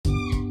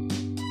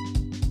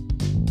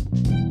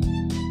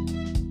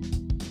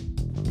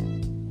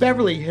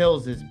Beverly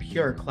Hills is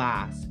pure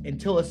class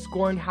until a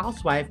scorned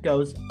housewife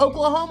goes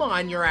Oklahoma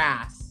on your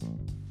ass.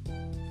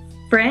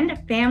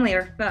 Friend, family,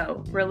 or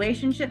foe,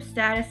 relationship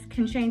status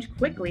can change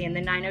quickly in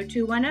the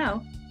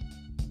 90210.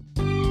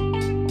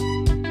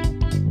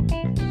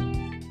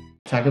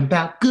 Talking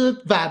about good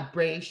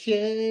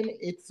vibration.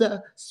 It's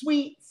a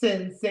sweet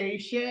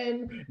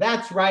sensation.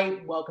 That's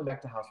right. Welcome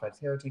back to Housewives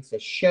Heretics, a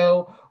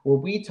show where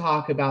we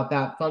talk about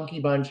that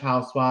funky bunch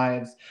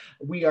housewives.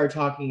 We are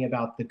talking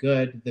about the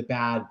good, the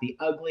bad, the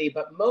ugly,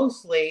 but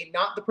mostly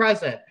not the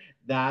present.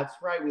 That's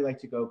right. We like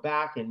to go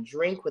back and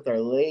drink with our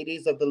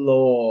ladies of the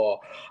law.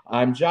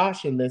 I'm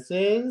Josh, and this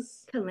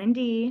is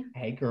Kalindi.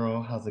 Hey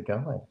girl, how's it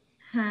going?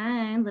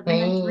 Hi, living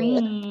the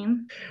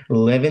dream.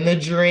 Living the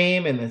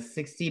dream in the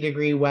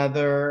 60-degree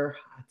weather.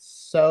 It's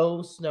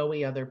so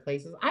snowy other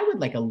places. I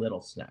would like a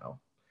little snow.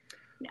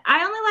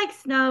 I only like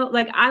snow.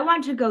 Like, I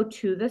want to go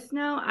to the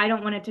snow. I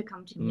don't want it to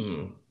come to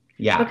me.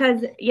 Yeah.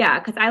 Because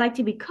I like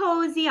to be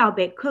cozy. I'll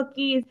bake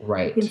cookies.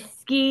 Right. You can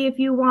ski if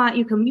you want.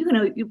 You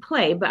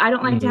play, but I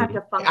don't like to have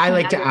to function. I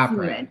like to as a après.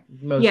 human.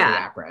 Mostly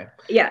après.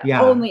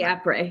 Yeah. Only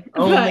après.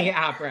 Only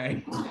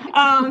après.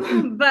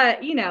 But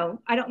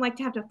I don't like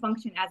to have to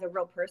function as a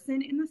real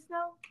person in the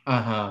snow.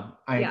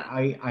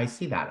 I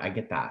see that. I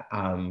get that.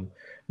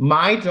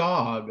 My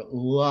dog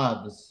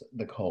loves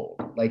the cold.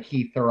 Like,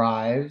 he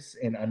thrives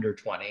in under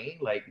 20.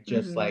 Like,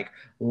 just like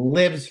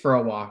lives for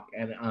a walk,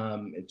 and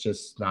it's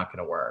just not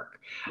gonna work.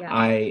 Yeah.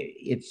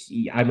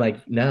 I'm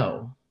like,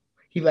 no.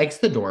 He likes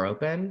the door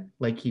open.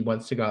 Like, he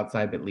wants to go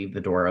outside but leave the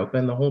door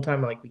open the whole time.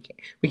 I'm like,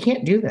 we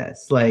can't do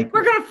this. Like,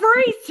 we're gonna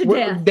freeze to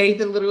death.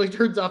 Nathan literally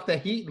turns off the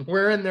heat, and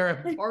we're in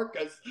there in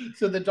parkas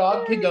so the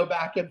dog can go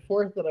back and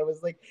forth. And I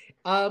was like,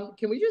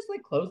 can we just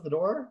like close the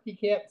door? He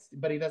can't,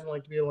 but he doesn't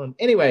like to be alone.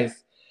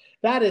 Anyways,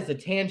 that is a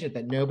tangent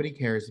that nobody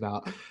cares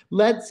about.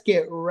 Let's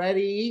get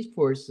ready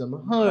for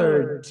some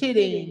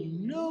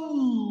hard-hitting news.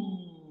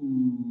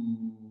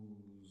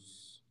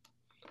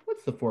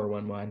 What's the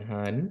 411,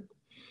 hun?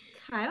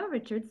 Kyle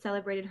Richards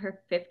celebrated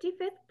her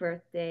 55th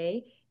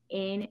birthday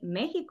in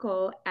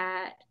Mexico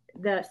at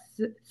the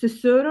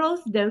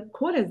Susurros del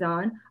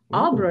Corazon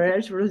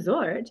Albrecht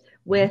Resort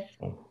with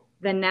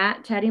the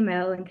Nat, Teddy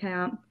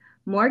Mellencamp,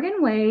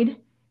 Morgan Wade,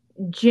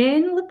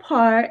 Jen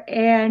Lepart,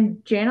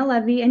 and Jana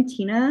Levy and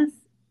Tina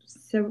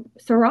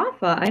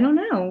Sarafa. I don't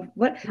know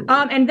what.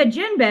 And the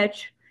Jen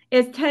bitch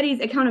is Teddy's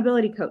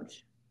accountability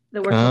coach.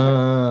 Yeah.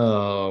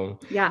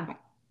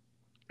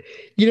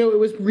 It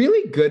was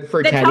really good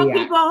for Teddy. They tell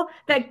people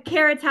that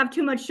carrots have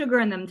too much sugar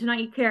in them to not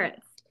eat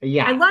carrots.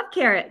 Yeah. I love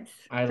carrots.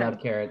 I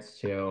love carrots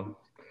too.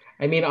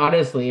 I mean,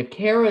 honestly, if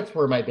carrots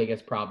were my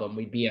biggest problem,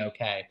 we'd be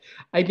okay.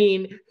 I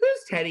mean, who's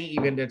Teddy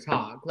even to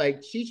talk?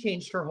 Like, she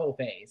changed her whole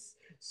face.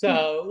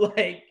 So,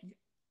 like,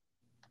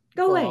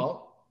 go away.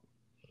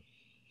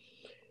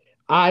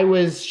 I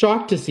was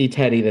shocked to see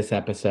Teddy this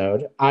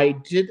episode. I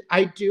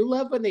do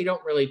love when they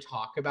don't really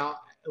talk about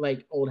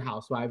like old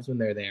housewives when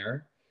they're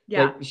there.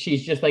 Yeah. Like,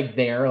 she's just like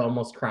there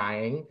almost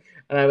crying.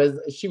 And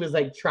she was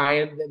like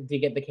trying to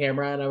get the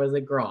camera, and I was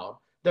like,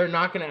 girl, they're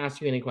not going to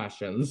ask you any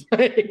questions.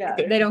 Yeah,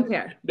 they don't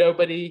care.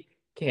 Nobody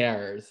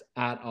cares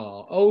at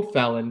all. Oh,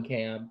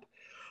 Mellencamp.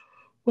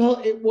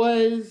 Well, it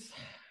was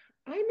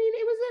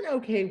an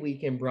okay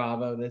week in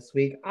Bravo this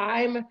week.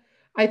 I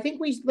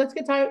think let's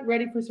get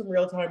ready for some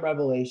real-time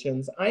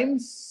revelations. I'm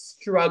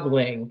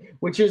struggling,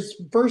 which is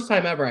first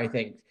time ever, I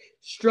think,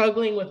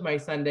 struggling with my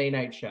Sunday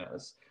night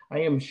shows. I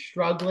am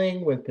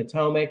struggling with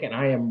Potomac, and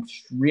I am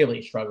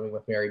really struggling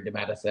with Married to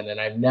Medicine, and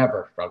I've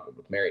never struggled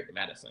with Married to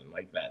Medicine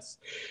like this.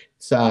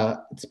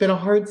 It's been a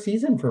hard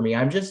season for me.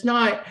 There's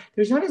not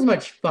as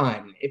much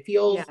fun. It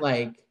feels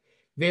like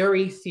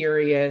very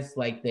serious,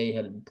 like they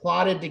had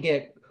plotted to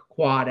get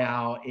Quad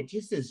out. It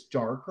just is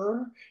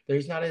darker.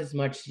 There's not as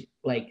much,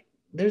 like,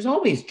 there's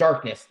always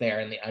darkness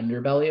there in the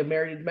underbelly of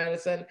Married to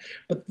Medicine,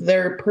 but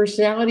their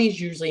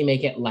personalities usually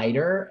make it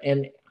lighter,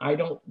 and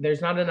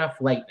there's not enough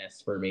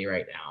lightness for me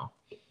right now.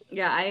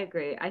 Yeah, I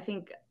agree. I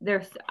think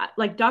there's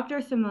like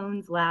Dr.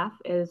 Simone's laugh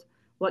is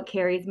what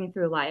carries me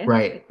through life.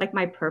 Right. It's like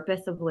my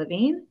purpose of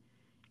living,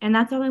 and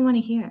that's all I want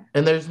to hear.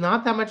 And there's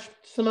not that much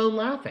Simone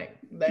laughing.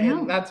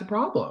 No. That's a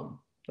problem.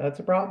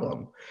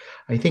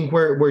 I think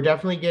we're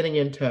definitely getting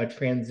into a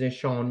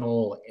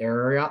transitional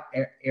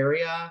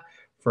area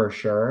for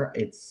sure.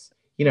 It's,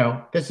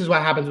 this is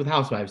what happens with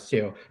Housewives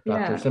too.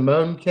 Dr.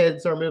 Simone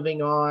kids are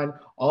moving on.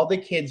 All the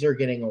kids are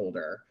getting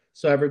older.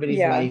 So everybody's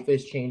life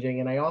is changing.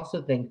 And I also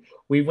think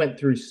we went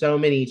through so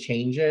many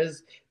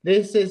changes.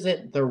 This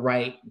isn't the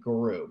right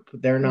group.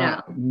 They're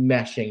not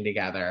meshing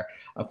together.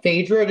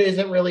 Phaedra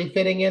isn't really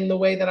fitting in the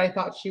way that I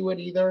thought she would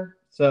either.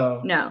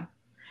 So no.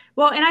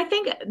 Well, and I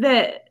think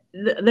that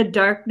the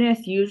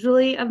darkness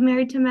usually of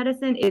Married to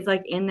Medicine is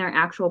like in their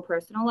actual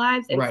personal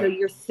lives. And so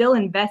you're still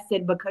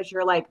invested because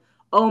you're like,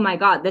 oh my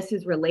God, this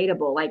is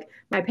relatable. Like,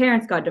 my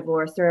parents got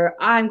divorced, or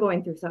I'm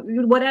going through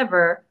something,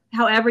 whatever,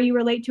 however you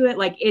relate to it,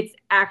 like, it's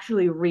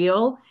actually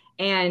real.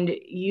 And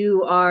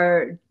you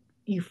are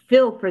you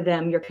feel for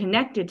them, you're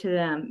connected to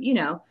them, you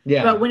know.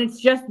 Yeah. But when it's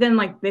just them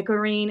like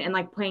bickering and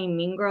like playing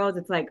mean girls,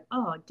 it's like,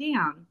 oh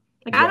damn.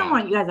 Like I don't Yeah.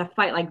 want you guys to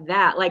fight like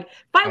that. Like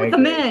fight I with the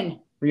agree. men.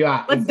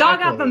 Yeah, Let's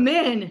dog out the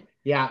exactly. men.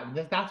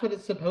 Yeah, that's what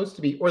it's supposed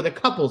to be. Or the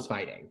couples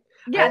fighting.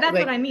 Yeah, that's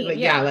what I mean. Like,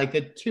 Yeah. like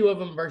the two of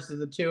them versus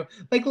the two.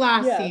 Like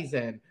last Yeah.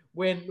 season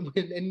when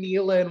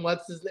Neela and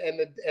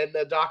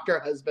the doctor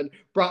husband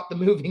brought the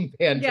moving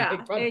van Yeah, to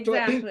make fun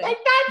exactly. of like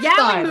that's Yeah,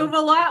 fun. we move a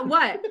lot.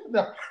 What?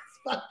 That's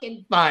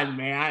fucking fun,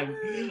 man.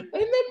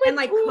 And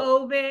like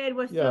COVID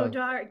was Yeah. so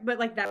dark, but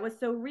like that was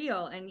so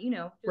real, and you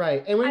know,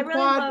 Right. And when I really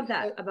Quad, love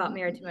that about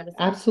Married to Medicine.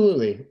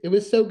 Absolutely. It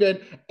was so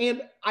good.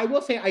 And I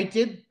will say I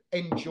did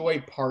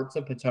enjoy parts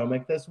of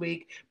Potomac this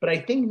week, but I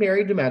think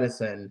Married to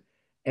Medicine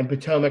and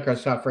Potomac are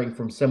suffering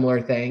from similar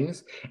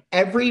things.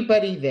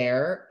 Everybody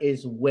there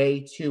is way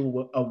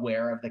too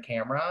aware of the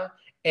camera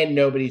and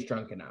nobody's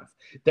drunk enough.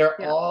 They're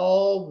Yeah.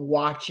 all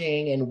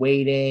watching and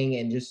waiting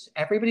and just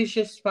everybody's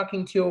just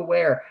fucking too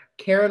aware.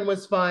 Karen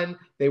was fun.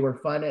 They were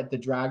fun at the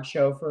drag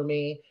show for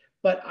me.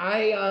 But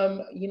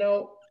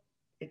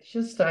it's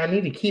just I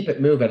need to keep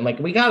it moving. Like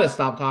we gotta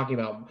stop talking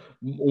about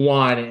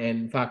Juan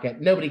and fucking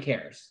nobody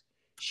cares.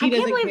 I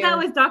can't believe that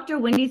was Dr.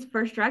 Wendy's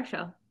first drag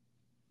show.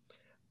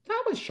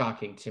 That was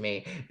shocking to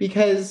me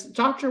because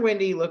Dr.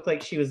 Wendy looked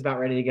like she was about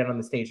ready to get on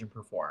the stage and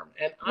perform.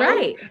 And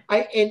right.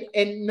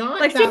 And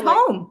not like she's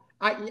home.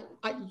 I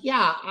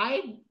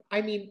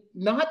mean,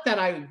 not that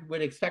I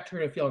would expect her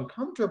to feel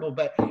uncomfortable,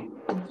 but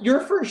your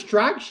first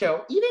drag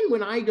show, even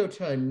when I go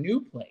to a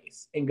new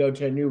place and go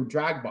to a new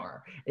drag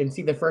bar and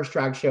see the first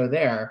drag show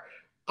there,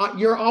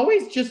 you're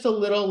always just a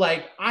little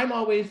like, I'm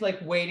always like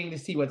waiting to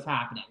see what's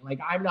happening. Like,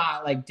 I'm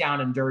not like down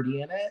and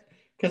dirty in it.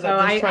 Because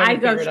I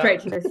go straight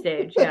to the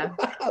stage. Yeah.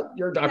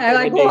 You're Dr. I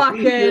like Wendy. walk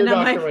in. You're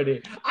Dr.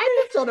 Wendy.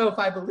 I just don't know if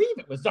I believe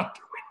it was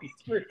Dr. Wendy's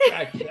first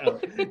drag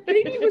show.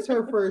 Maybe it was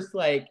her first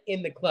like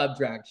in the club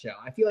drag show.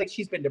 I feel like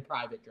she's been to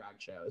private drag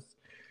shows.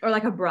 Or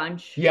like a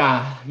brunch.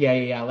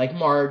 Yeah. Like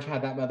Marge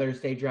had that Mother's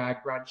Day drag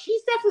brunch.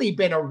 She's definitely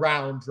been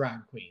around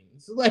drag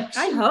queens. Like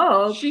I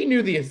hope. She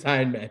knew the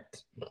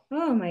assignment.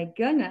 Oh my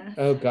goodness.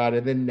 Oh God.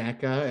 And then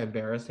NECA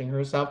embarrassing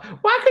herself.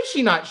 Why could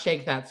she not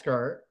shake that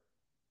skirt?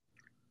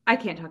 I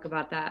can't talk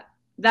about that.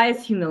 That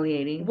is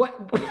humiliating. What?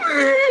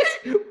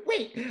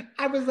 Wait,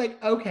 I was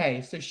like,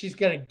 okay, so she's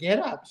gonna get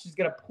up, she's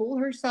gonna pull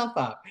herself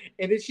up,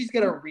 and then she's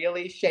gonna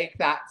really shake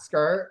that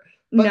skirt.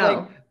 But no,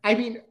 like, I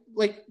mean,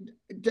 like,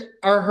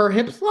 are her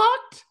hips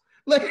locked?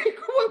 Like,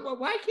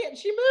 why can't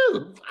she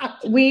move?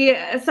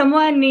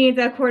 Someone needs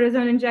a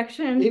cortisone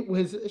injection. It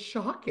was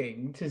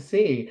shocking to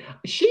see.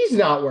 She's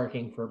not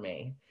working for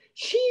me.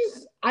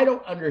 I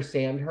don't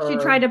understand her. She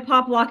tried to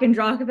pop, lock, and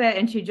drop it,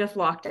 and she just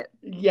locked it.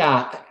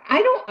 Yeah,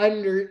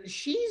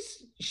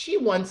 she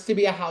wants to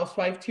be a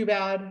housewife too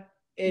bad.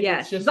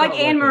 Yes, just like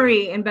Anne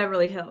Marie in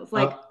Beverly Hills.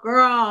 Like,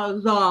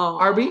 girls,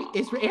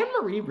 is Anne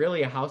Marie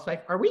really a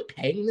housewife? Are we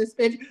paying this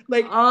bitch?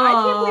 Like, I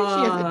can't believe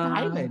she has a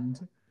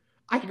diamond.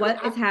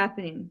 What is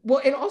happening?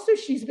 Well, and also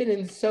she's been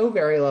in so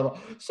very little.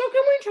 So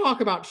can we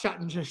talk about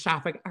Sutton's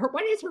esophagus?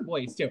 What is her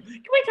voice too? Can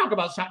we talk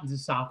about Sutton's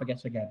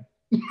esophagus again?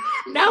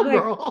 No,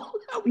 girl.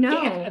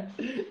 No.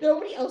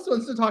 Nobody else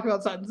wants to talk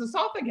about Sutton's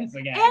esophagus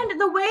again. And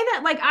the way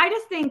that, like, I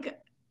just think,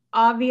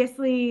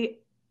 obviously,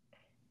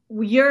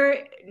 you're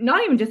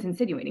not even just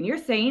insinuating. You're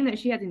saying that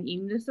she has an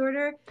eating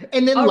disorder.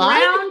 And then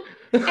around,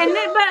 but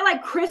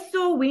like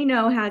Crystal, we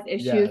know has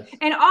issues. Yes.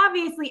 And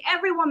obviously,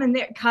 every woman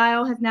there,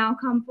 Kyle has now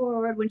come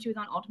forward when she was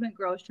on Ultimate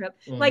Girls Trip.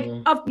 Mm-hmm. Like,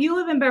 if you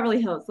live in Beverly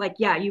Hills, like,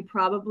 yeah, you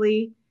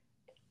probably,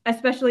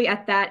 especially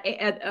at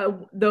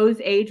those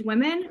age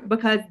women,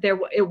 because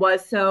it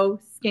was so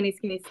skinny,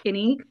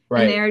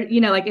 right. And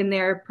they're, like in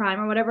their prime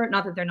or whatever.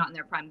 Not that they're not in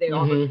their prime, they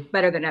all look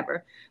better than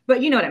ever.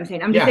 But you know what I'm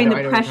saying. I'm just saying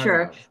the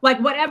pressure, like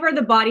whatever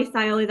the body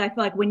style is. I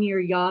feel like when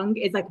you're young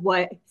is like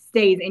what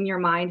stays in your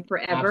mind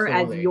forever.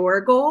 Absolutely. As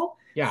your goal.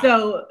 Yeah.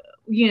 So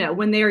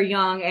when they're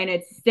young and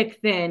it's stick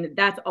thin,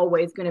 that's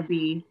always going to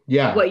be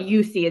what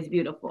you see as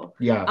beautiful.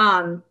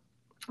 Yeah.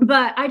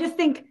 But I just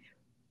think.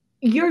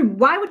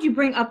 Why would you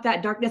bring up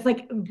that darkness?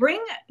 Like,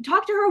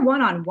 talk to her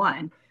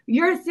one-on-one.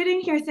 You're sitting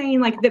here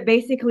saying like that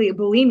basically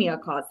bulimia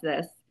caused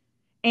this.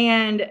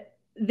 And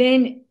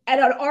then at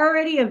an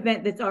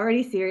event that's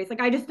already serious,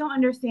 like I just don't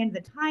understand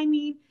the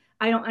timing.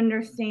 I don't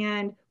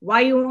understand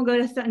why you won't go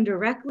to Sutton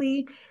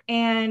directly.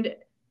 And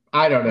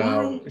I don't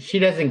know. She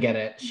doesn't get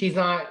it. She's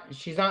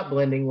not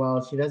blending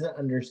well. She doesn't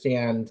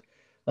understand.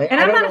 Like,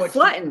 and I'm not a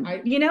slutton.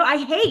 I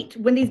hate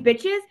when these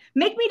bitches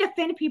make me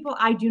defend people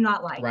I do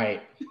not like.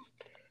 Right.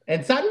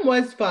 And Sutton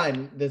was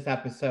fun this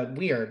episode.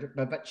 Weird,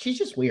 but she's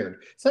just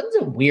weird. Sutton's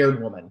a weird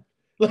woman.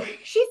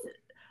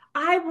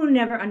 I will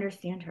never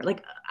understand her.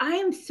 Like, I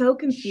am so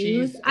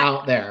confused. She's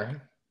out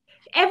there.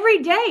 Every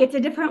day it's a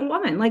different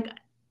woman. Like,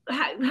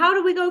 how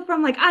do we go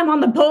from like, I'm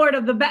on the board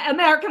of the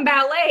American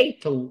Ballet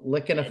to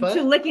licking a foot?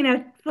 To licking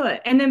a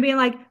foot. And then being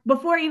like,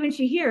 before even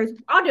she hears,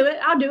 I'll do it.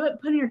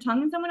 Putting your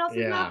tongue in someone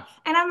else's mouth.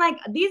 And I'm like,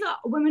 these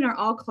women are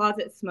all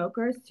closet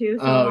smokers too.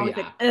 So I'm always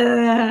like,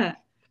 ugh.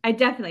 I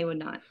definitely would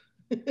not.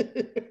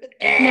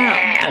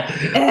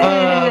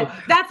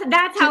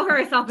 That's how her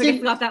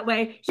esophagus got that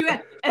way. She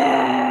went.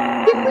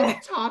 Did we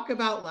talk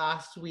about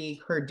last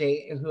week her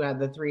date who had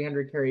the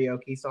 300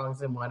 karaoke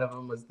songs and one of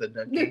them was the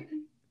Nookie?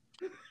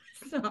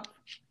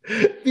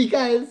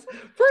 Because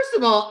first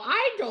of all,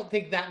 I don't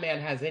think that man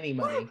has any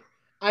money.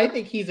 I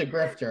think he's a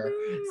grifter.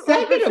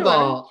 Second of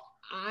all,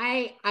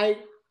 I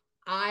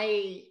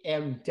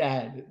am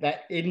dead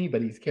that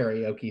anybody's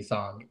karaoke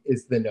song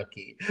is the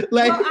Nookie.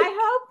 Like, well, I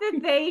hope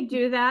that they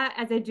do that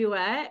as a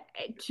duet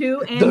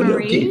to Anne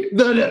Marie.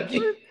 The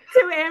Nookie.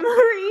 To Anne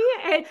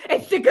Marie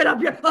and stick it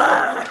up your.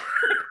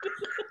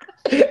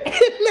 And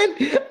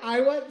then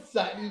I want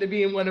Sutton to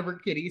be in one of her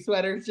kitty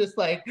sweaters, just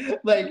like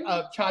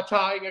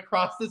cha-chaing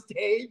across the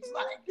stage.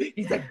 Like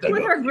he's like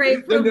with her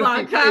grapefruit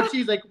vodka. And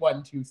she's like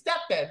 1 2 step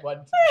in, 1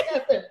 2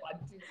 step in, 1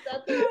 2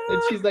 step in.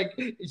 And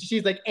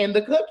she's like, and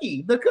the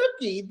cookie.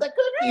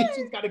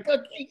 She's got a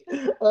cookie.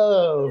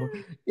 Oh,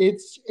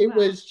 it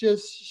was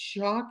just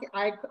shocking.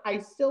 I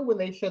still, when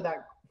they showed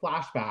that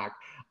flashback,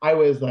 I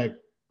was like,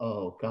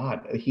 oh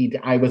God,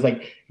 I was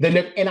like,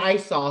 and I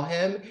saw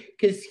him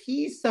because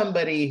he's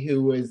somebody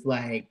who was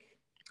like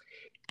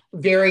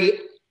very,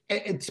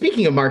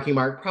 speaking of Marky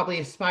Mark, probably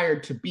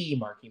aspired to be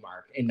Marky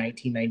Mark in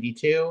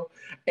 1992.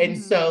 And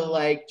so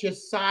like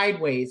just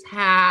sideways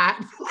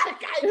hat,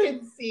 like I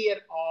can see it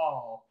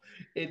all.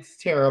 It's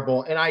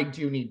terrible. And I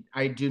do need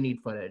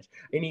footage.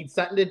 I need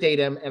Sutton to date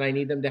him, and I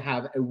need them to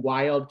have a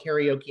wild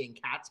karaoke and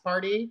cats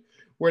party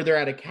where they're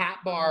at a cat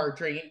bar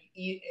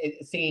drinking,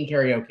 singing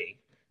karaoke.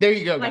 There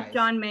you go, guys. Like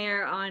John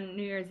Mayer on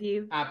New Year's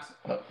Eve.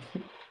 Absolutely.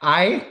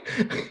 I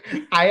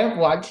have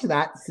watched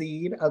that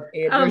scene of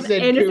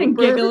Anderson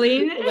Cooper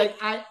giggling. Like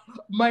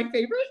my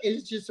favorite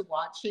is just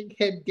watching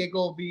him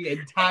giggle the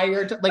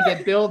entire time. Like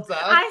it builds up.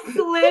 I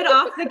slid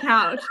off the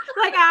couch.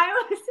 Like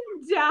I was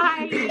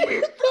dying.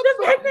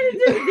 The fact that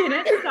it just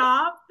didn't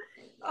stop.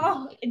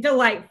 Oh,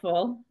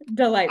 delightful.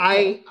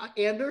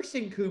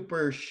 Anderson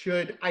Cooper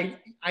should. I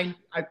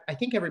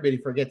think everybody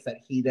forgets that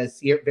he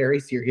does very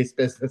serious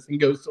business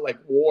and goes to like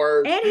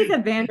wars. And he's a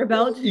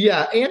Vanderbilt.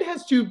 Yeah, and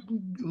has 2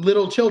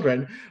 little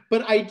children.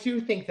 But I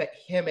do think that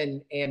him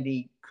and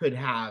Andy could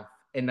have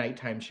a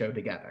nighttime show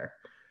together.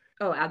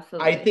 Oh,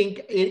 absolutely. I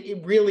think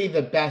it really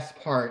the best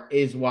part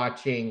is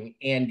watching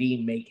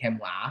Andy make him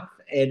laugh,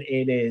 and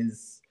it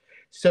is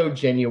so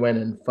genuine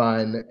and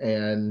fun.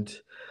 And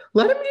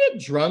let them get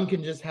drunk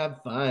and just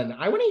have fun.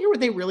 I want to hear what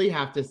they really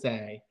have to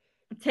say.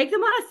 Take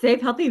them on a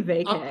safe, healthy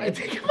vacay.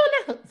 Take them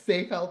on a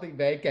safe, healthy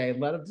vacay and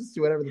let them just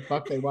do whatever the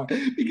fuck they want.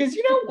 Because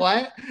you know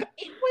what?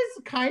 It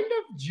was kind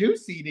of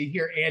juicy to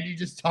hear Andy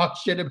just talk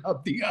shit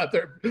about the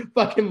other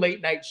fucking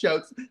late night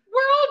shows. We're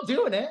all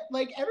doing it.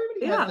 Like,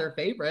 everybody has their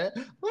favorite.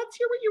 Let's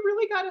hear what you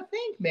really got to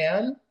think,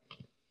 man.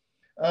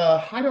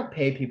 I don't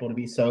pay people to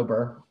be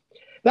sober.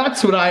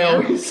 That's what I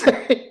always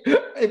say.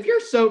 If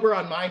you're sober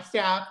on my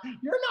staff,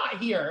 you're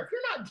not here. If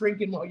you're not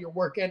drinking while you're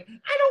working,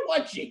 I don't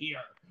want you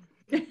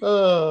here.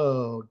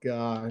 Oh,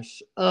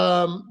 gosh.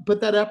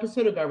 But that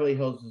episode of Beverly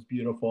Hills was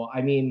beautiful.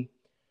 I mean,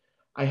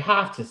 I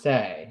have to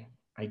say,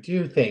 I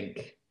do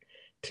think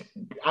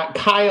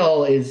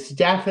Kyle is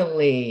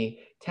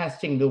definitely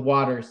testing the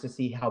waters to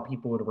see how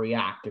people would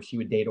react if she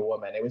would date a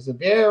woman. It was a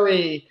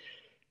very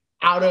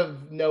out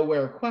of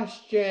nowhere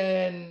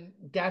question,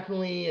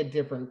 definitely a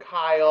different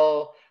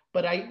Kyle.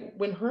 But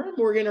when her and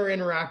Morgan are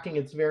interacting,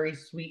 it's very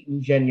sweet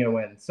and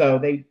genuine. So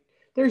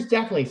there's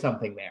definitely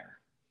something there.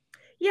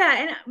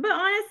 Yeah, but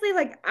honestly,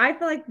 like I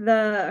feel like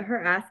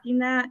her asking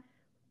that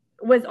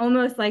was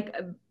almost like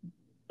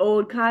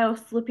old Kyle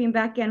slipping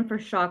back in for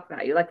shock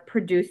value, like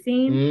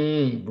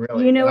producing.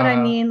 Really? You know what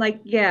I mean? Like,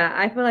 yeah,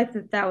 I feel like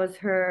that was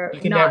her. You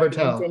can never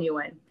tell.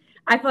 Genuine.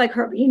 I feel like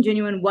her being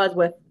genuine was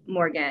with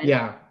Morgan.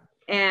 Yeah.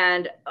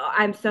 And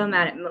I'm so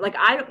mad at like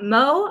I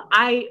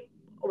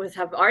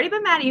have already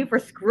been mad at you for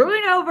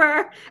screwing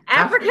over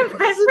African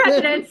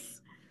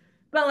presidents.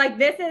 But like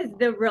this is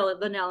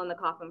the nail in the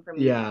coffin for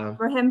me. Yeah.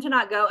 For him to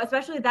not go,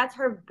 especially that's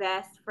her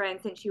best friend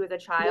since she was a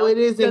child. Well, it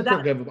is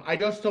unforgivable. I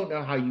just don't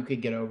know how you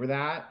could get over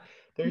that.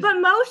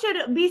 But Mo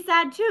should be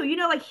sad too. You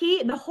know, like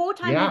the whole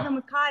time he's been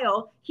with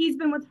Kyle, he's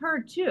been with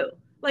her too.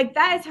 Like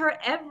that is her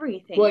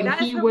everything. Well, and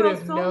he would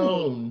have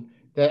known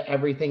that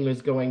everything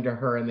was going to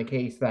her in the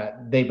case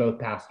that they both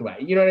passed away.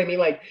 You know what I mean?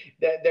 Like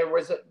there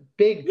was a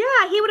big...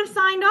 Yeah, he would have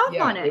signed off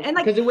on it. And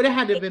like, because it would have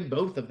had to have been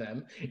both of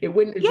them. It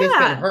wouldn't have just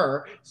been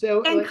her.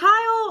 So and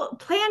Kyle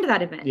planned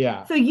that event.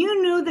 Yeah. So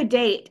you knew the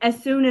date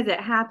as soon as it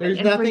happened.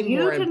 There's nothing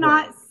more important. For you to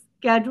not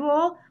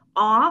schedule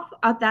off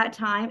at that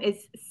time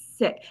is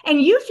sick.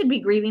 And you should be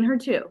grieving her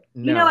too.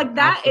 You know, like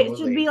that, absolutely. It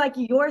should be like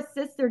your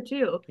sister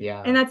too.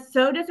 Yeah. And that's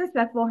so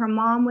disrespectful. Her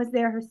mom was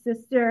there, her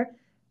sister.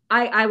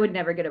 I would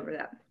never get over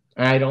that.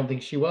 I don't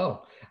think she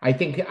will. I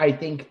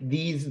think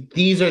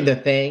these are the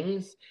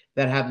things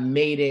that have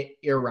made it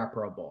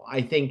irreparable.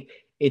 I think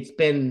it's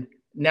been,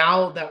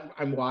 now that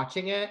I'm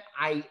watching it,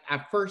 I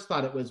at first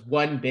thought it was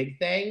one big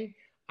thing.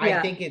 Yeah.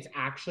 I think it's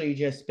actually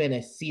just been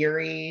a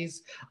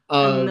series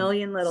of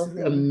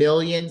a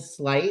million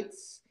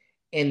slights,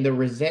 and the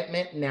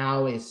resentment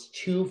now is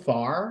too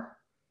far.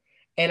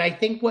 And I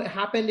think what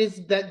happened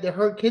is that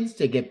her kids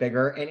did get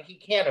bigger and he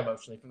can't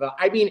emotionally fulfill.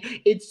 I mean,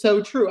 it's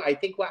so true. I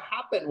think what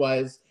happened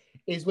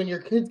is when your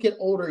kids get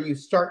older, you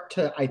start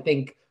to, I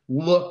think,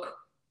 look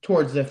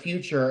towards the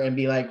future and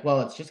be like, well,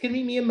 it's just gonna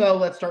be me and Mo.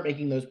 Let's start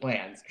making those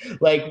plans.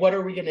 Like, what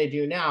are we gonna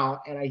do now?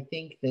 And I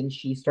think then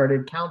she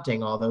started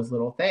counting all those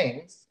little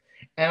things.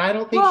 And I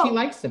don't think she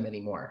likes them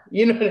anymore.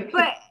 You know what I mean?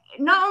 But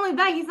not only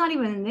that, he's not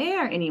even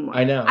there anymore.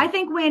 I know. I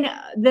think when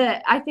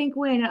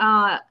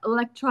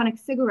Electronic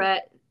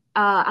Cigarette,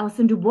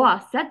 Alison Dubois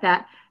said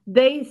that,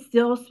 they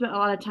still spent a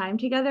lot of time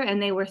together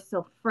and they were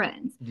still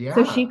friends. Yeah.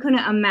 So she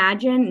couldn't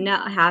imagine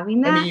not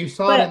having that. I mean, you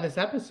saw it in this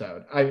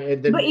episode.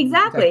 But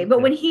exactly.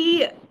 But when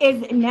he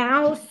is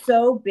now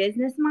so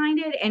business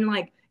minded and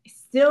like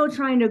still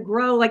trying to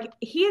grow, like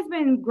he has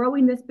been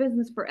growing this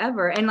business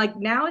forever. And like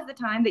now is the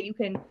time that you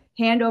can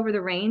hand over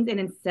the reins. And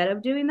instead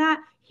of doing that,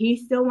 he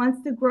still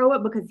wants to grow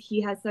it because he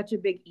has such a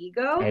big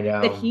ego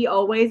that he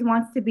always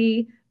wants to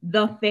be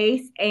the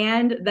face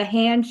and the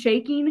hand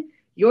shaking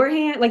your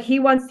hand. Like he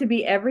wants to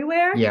be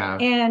everywhere. Yeah.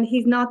 And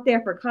he's not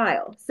there for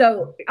Kyle.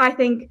 So I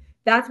think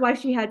that's why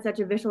she had such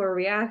a visceral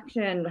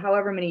reaction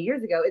however many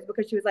years ago, is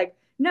because she was like,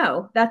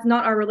 no, that's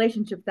not our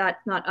relationship.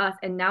 That's not us.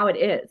 And now it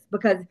is,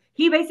 because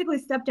he basically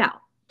stepped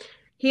out.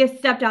 He has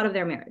stepped out of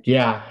their marriage.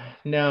 Yeah,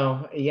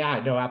 no,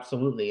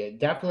 absolutely.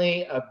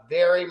 Definitely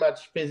very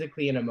much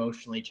physically and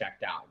emotionally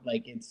checked out.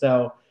 Like, and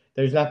so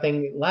there's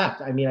nothing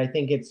left. I mean, I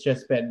think it's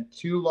just been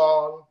too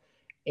long.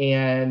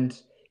 And,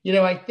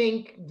 I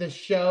think the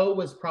show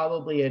was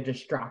probably a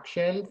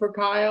distraction for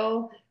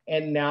Kyle.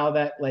 And now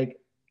that like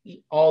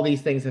all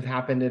these things have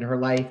happened in her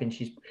life and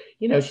she's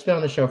been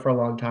on the show for a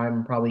long time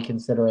and probably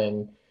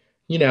considering,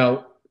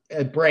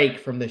 a break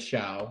from the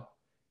show,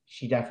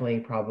 she definitely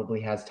probably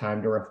has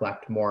time to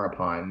reflect more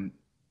upon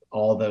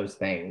all those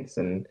things.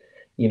 And,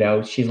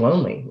 she's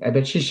lonely. I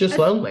bet she's just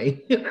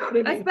lonely. You know what I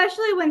mean?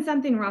 Especially when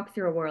something rocks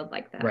your world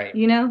like that. Right.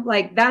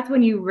 Like that's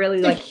when you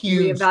really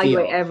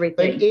reevaluate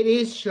everything. Like it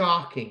is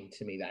shocking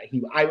to me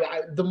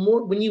that the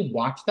more when you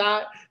watch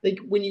that, like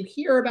when you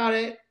hear about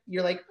it,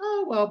 you're like,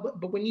 oh, well,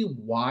 but when you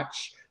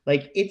watch,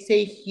 like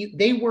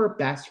they were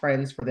best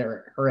friends for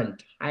her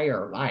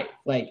entire life.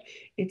 Like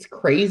it's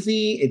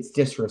crazy. It's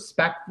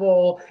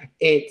disrespectful.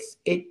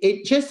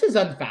 It just is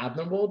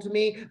unfathomable to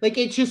me. Like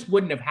it just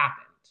wouldn't have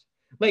happened.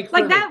 Like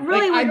that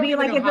really would be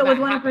like if it was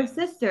one of her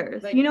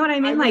sisters. Like, you know what I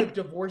mean? I would have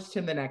divorced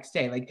him the next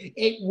day. Like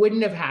it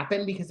wouldn't have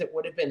happened because it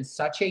would have been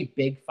such a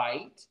big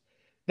fight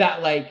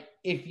that like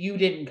if you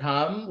didn't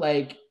come,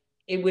 like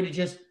it would have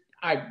just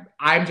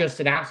I'm just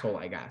an asshole,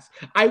 I guess.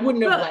 I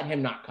wouldn't have let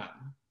him not come.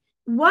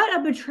 What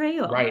a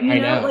betrayal. Right, I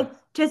know. Like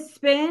to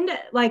spend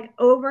like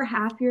over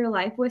half your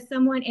life with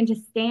someone and to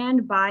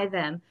stand by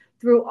them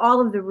through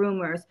all of the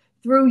rumors,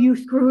 through you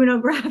screwing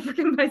over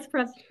African vice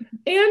president.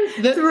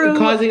 And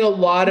causing a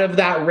lot of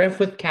that riff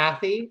with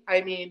Kathy.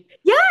 I mean,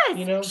 yes,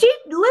 she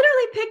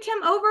literally picked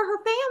him over her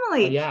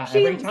family. Yeah,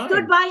 she every time.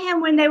 Stood by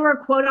him when they were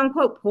quote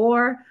unquote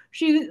poor.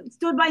 She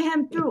stood by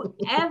him through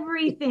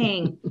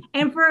everything.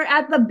 And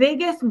at the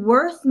biggest,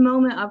 worst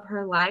moment of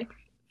her life,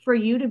 for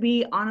you to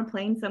be on a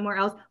plane somewhere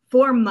else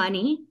for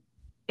money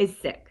is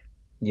sick.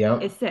 Yeah,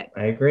 it's sick.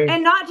 I agree.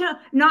 And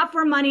not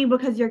for money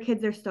because your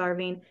kids are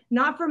starving,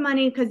 not for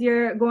money because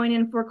you're going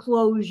in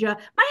foreclosure. My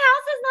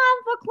house is not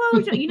in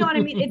foreclosure. You know what I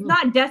mean? It's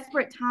not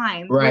desperate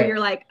times where you're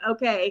like,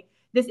 okay,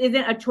 this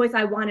isn't a choice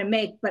I want to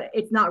make, but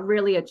it's not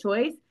really a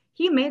choice.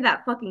 He made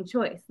that fucking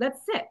choice.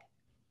 That's sick.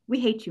 We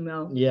hate you,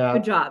 Mo. Yeah.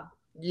 Good job.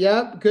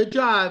 Yep. Good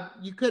job.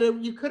 You could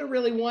have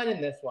really won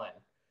in this one.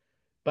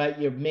 But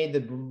you've made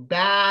the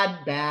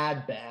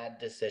bad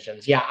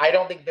decisions. Yeah, I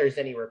don't think there's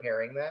any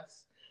repairing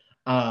this.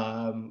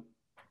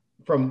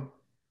 From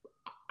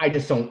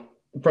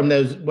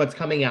those what's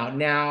coming out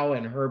now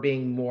and her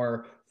being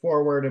more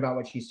forward about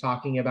what she's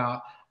talking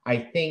about, I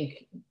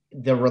think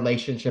the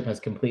relationship has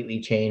completely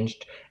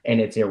changed and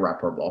it's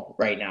irreparable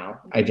right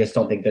now. I just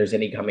don't think there's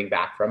any coming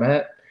back from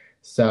it.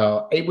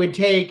 So it would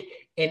take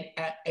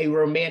a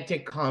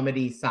romantic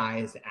comedy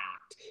size act.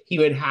 He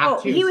would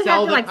have to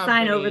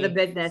sign over the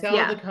business,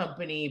 sell the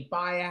company,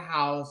 buy a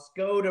house,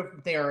 go to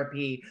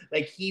therapy.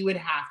 Like he would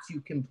have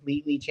to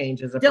completely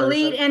change as a person.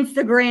 Delete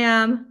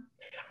Instagram.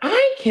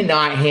 I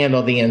cannot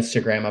handle the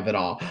Instagram of it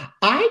all.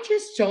 I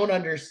just don't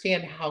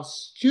understand how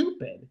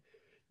stupid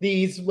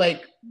these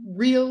like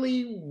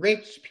really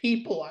rich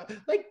people are.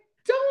 Like,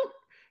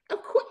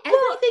 of course,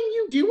 everything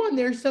you do on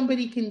there,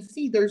 somebody can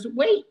see. There's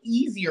way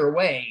easier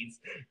ways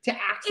to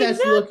access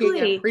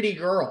looking at pretty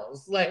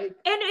girls. Like, and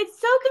it's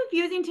so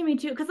confusing to me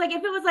too, because like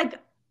if it was like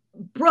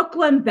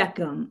Brooklyn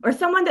Beckham or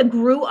someone that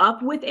grew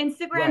up with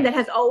Instagram that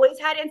has always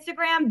had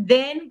Instagram,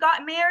 then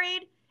got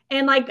married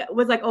and like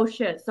was like, oh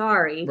shit,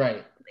 sorry.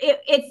 Right.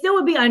 It still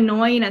would be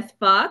annoying as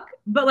fuck,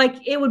 but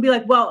like it would be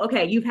like, well,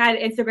 okay, you've had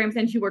Instagram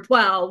since you were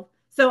 12,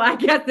 so I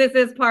guess this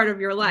is part of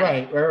your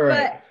life. Right.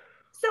 But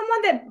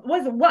someone that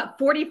was what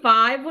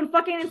 45 when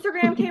fucking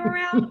Instagram came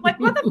around. Like,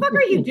 what the fuck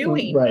are you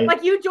doing? Right.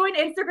 Like, you joined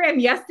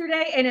Instagram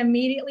yesterday and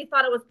immediately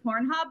thought it was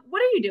Pornhub.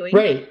 What are you doing?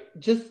 Right.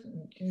 Just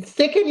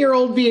stick in your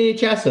old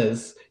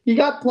VHSs. You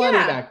got plenty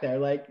Yeah. back there.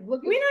 Like,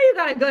 look. We know you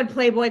got a good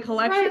Playboy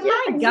collection. Right, yeah,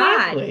 My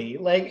exactly.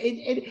 God. Like,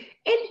 and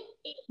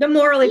The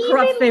morally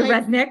corrupt Faye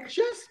like, Resnick.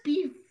 just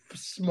be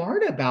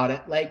smart about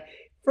it. Like,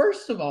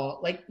 first of all,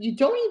 like, you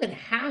don't even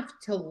have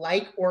to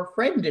like or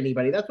friend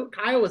anybody. That's what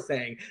Kyle was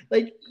saying.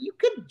 Like, you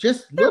could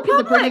just look at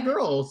the pretty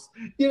girls.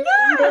 You know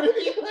what I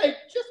mean? Like,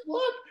 just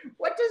look.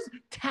 What does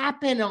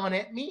tapping on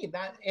it mean?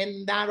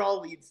 That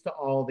all leads to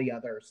all the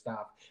other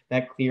stuff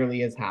that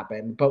clearly has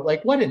happened. But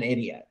like, what an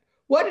idiot.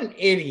 What an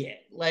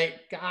idiot.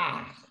 Like,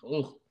 ugh.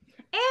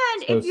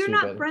 And So if you're stupid.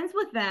 not friends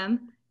with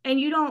them and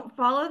you don't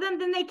follow them,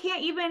 then they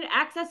can't even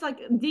access, like,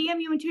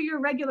 DM you into your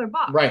regular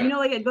box. Right. You know,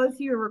 like, it goes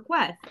to your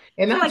request.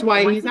 And So, that's like,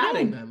 why once he's again-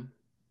 adding them.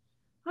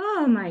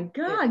 Oh my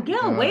God,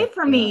 get away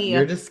from God. me.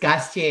 You're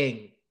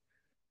disgusting.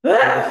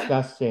 You're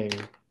disgusting.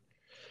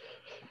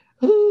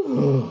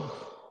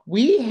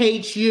 We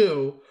hate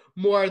you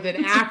more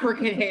than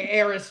African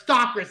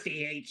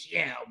aristocracy hates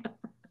you.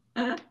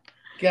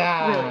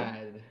 God.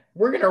 Really?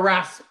 We're going to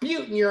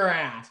Rasputin your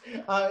ass.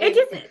 It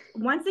just,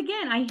 once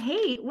again, I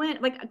hate when,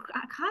 like,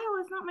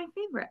 Kyle is not my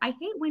favorite. I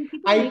hate when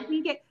people make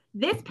me get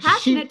this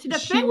passionate to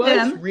defend she was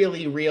them.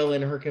 really real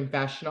in her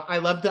confessional. I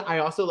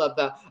also love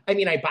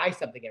I buy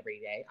something every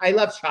day. I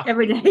love shopping.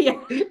 Every day,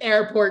 yeah.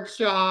 Airport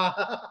shop.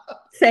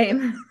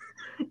 Same.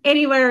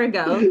 Anywhere I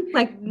go.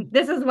 Like,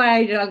 this is why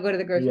I don't go to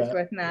the grocery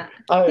store with Matt.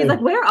 He's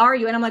like, where are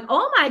you? And I'm like,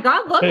 oh my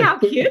God, look how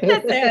cute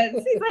this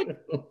is. He's like,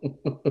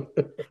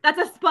 that's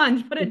a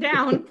sponge. Put it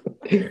down.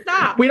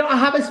 Stop. We don't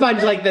have a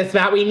sponge like this,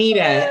 Matt. We need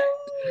it.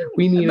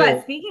 We need it.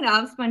 But speaking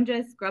of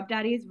sponges, Scrub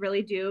Daddies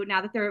really do, now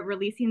that they're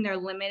releasing their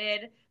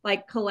limited,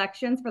 like,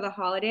 collections for the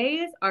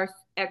holidays, are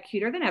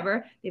cuter than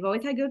ever. They've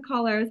always had good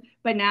colors.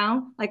 But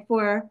now, like,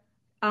 for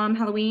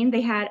Halloween,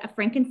 they had a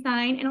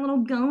Frankenstein and a little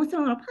ghost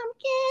and a little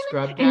pumpkin.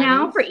 Scrub and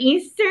now Daddies? for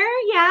Easter,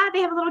 yeah, they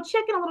have a little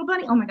chicken, a little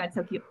bunny. Oh my God,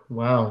 so cute.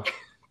 Wow.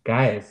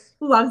 Guys.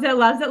 Loves it,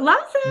 loves it,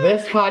 loves it.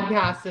 This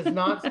podcast is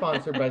not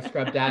sponsored by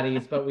Scrub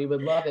Daddies, but we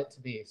would love it to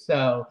be.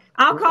 So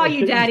I'll call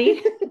you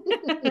Daddy.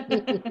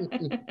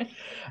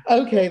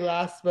 Okay,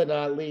 last but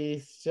not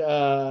least,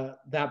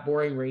 that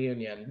boring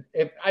reunion.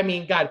 God, I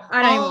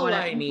don't all even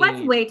I want need. to.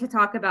 Let's wait to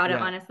talk about it,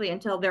 Yeah. honestly,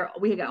 until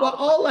we get Well,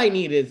 all I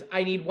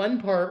need one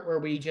part where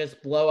we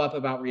just blow up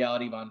about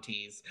Reality Von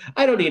Tease.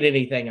 I don't need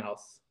anything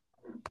else.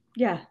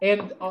 Yeah. And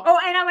and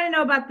I want to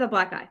know about the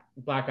black eye.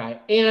 Black Eye.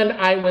 And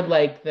I would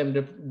like them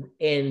to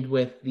end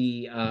with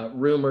the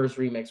Rumors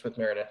remix with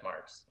Meredith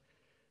Marks.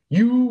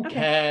 You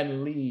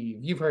can leave.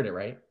 You've heard it,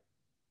 right?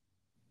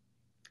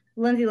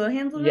 Lindsay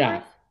Lohan's Rumors?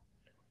 Yeah.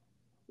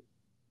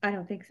 I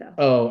don't think so.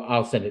 Oh,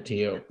 I'll send it to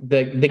you.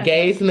 The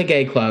gays and the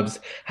gay clubs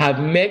have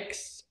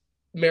mixed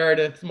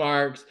Meredith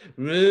Marks'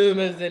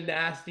 rumors and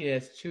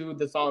nastiness to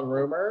the song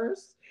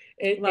Rumors.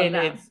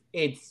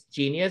 It's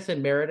genius.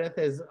 And Meredith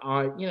is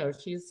on,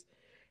 she's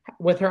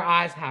with her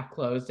eyes half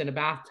closed in a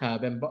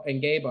bathtub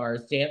and gay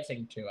bars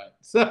dancing to it.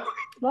 So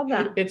love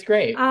that. It's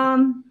great.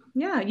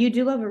 Yeah, you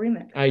do love a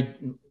remix. I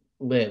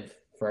live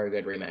for a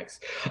good remix.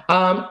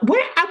 We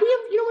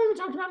haven't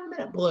talked about it in a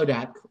minute. Below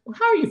Deck.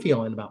 How are you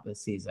feeling about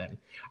this season?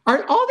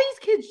 Are all these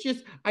kids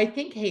just? I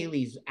think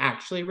Haley's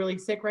actually really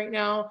sick right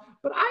now,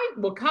 but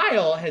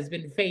Kyle has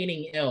been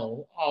feigning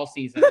ill all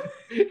season.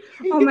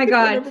 Oh my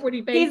God! Remember when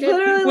he fainted? He's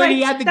literally when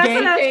he had the gay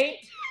faint.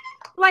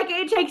 Like,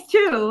 It Takes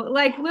Two.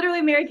 Like,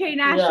 literally Mary Kate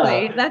and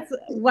Ashley. Yeah. That's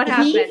what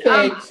happened. He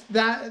thinks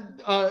that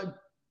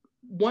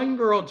one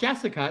girl,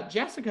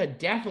 Jessica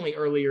definitely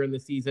earlier in the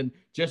season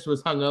just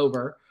was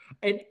hungover.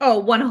 And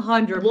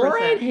 100%.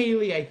 Laura and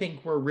Haley, I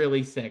think, were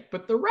really sick,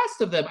 but the rest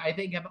of them, I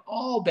think, have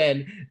all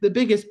been the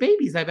biggest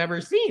babies I've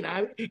ever seen.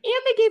 And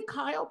they gave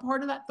Kyle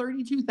part of that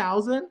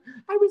 $32,000.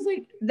 I was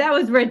like, that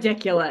was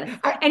ridiculous.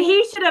 And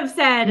he should have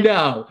said,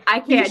 "No, I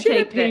can't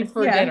take paid this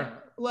for dinner."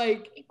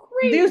 Like,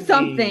 crazy. Do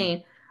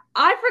something.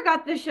 I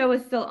forgot the show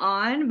was still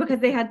on because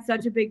they had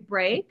such a big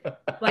break,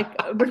 like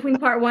between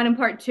part 1 and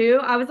part 2.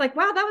 I was like,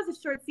 wow, that was a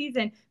short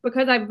season,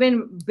 because I've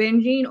been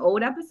binging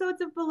old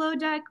episodes of Below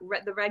Deck,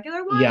 the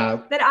regular one,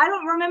 that I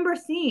don't remember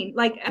seeing,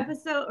 like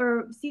episode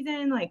or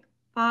season like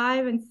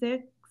 5 and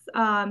 6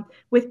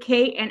 with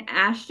Kate and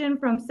Ashton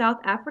from South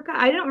Africa.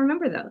 I don't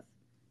remember those.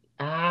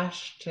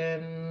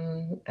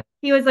 Ashton.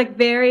 He was like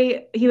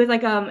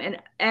an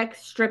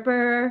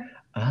ex-stripper.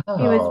 Oh.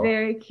 He was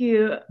very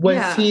cute.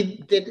 He's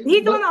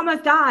the one that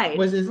almost died.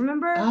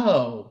 Remember?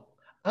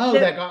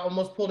 That got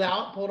almost pulled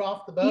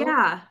off the boat?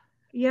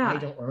 Yeah. I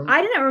don't remember.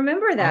 I didn't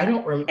remember that. I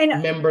don't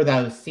remember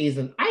that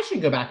season. I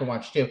should go back and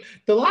watch too.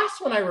 The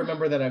last one I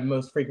remember that I've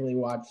most frequently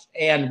watched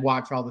and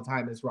watch all the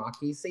time is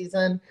Rocky's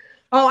season.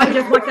 Oh, I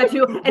just watched that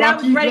too. And I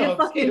was ready to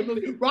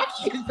fucking...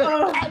 Rocky is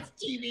the best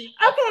TV.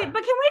 Okay,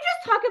 but can we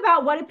just talk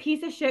about what a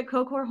piece of shit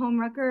Kokor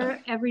Homewrecker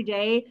every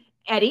day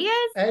Eddie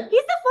is? Ed?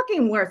 He's the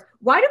fucking worst.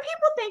 Why do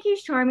people think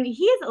he's charming?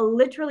 He is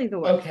literally the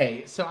worst.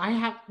 Okay, so I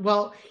have,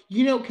 well,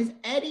 because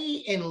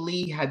Eddie and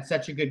Lee had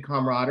such a good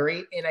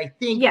camaraderie, and I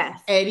think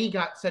Yes. Eddie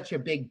got such a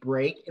big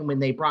break, and when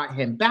they brought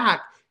him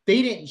back,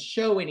 they didn't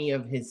show any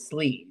of his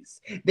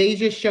sleaze. They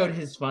just showed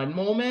his fun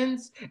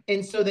moments,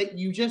 and so that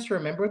you just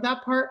remember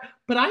that part.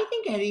 But I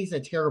think Eddie's a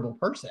terrible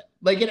person,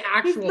 like an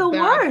He's actual the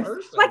bad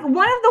worst. person. Like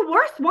one of the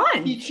worst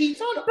ones. He cheats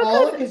on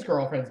all of his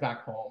girlfriends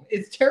back home.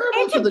 It's terrible.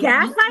 And to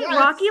gaslight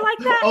Rocky like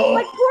that,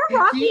 like poor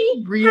Rocky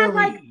he really had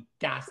like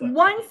gaslit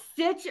one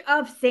stitch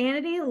of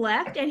sanity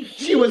left, and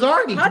she was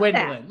already cut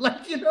dwindling. that.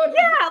 Like, you know what I mean?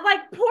 Yeah,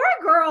 like poor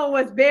girl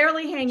was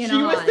barely hanging on.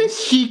 She was the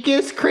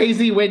chicest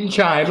crazy wind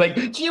chime. Like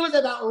she was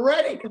about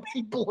ready to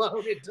be blown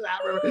into that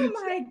river. Oh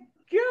my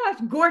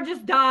gosh, gorgeous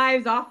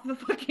dives off the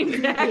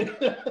fucking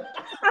deck.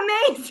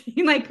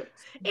 Amazing, like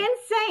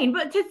insane.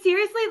 But to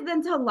seriously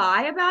then to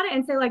lie about it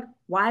and say like,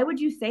 why would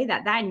you say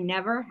that? That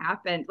never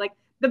happened. Like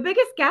the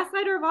biggest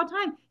gaslighter of all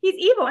time. He's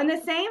evil. And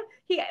the same,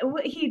 he Him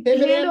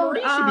and Anne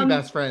Marie should be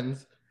best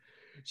friends.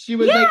 She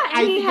was like,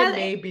 I think it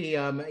may be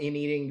an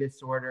eating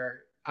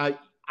disorder. I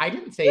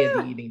didn't say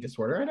an eating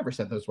disorder. I never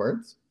said those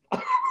words.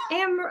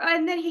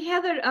 And then he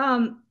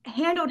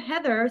handled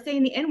Heather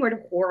saying the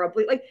N-word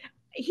horribly. Like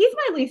he's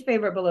my least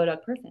favorite Below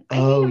Deck person.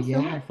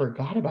 I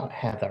forgot about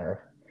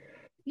Heather.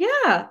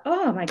 Yeah.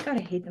 Oh my God, I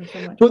hate them so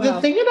much. Well,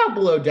 the thing about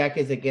Below Deck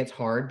is it gets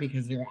hard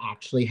because there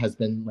actually has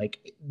been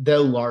like the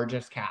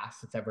largest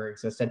cast that's ever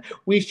existed.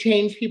 We've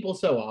changed people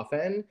so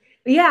often.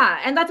 Yeah,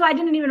 and that's why I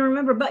didn't even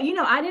remember. But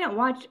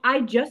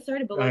I just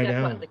started Below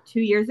Deck like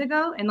 2 years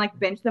ago and like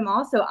binged them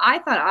all. So I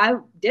thought I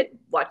did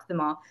watch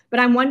them all. But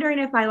I'm wondering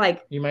if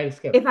you might have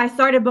skipped. If I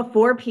started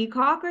before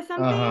Peacock or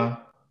something.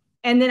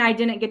 And then I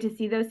didn't get to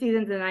see those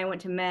seasons and I went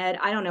to Med.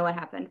 I don't know what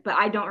happened, but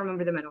I don't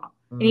remember them at all.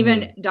 And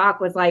even Doc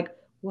was like,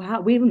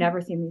 wow, we've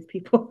never seen these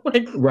people.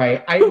 Like,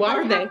 right. I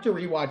have to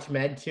rewatch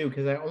Med too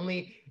because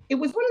it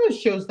was one of those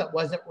shows that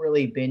wasn't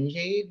really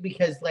bingey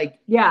because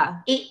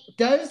it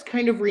does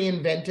kind of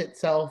reinvent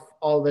itself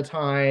all the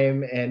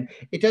time and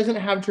it doesn't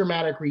have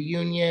dramatic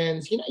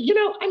reunions.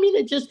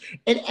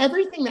 And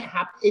everything that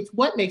happens, it's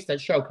what makes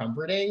that show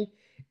comforting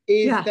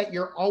is that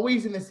you're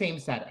always in the same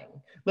setting.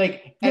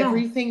 Like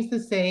everything's the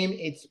same.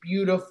 It's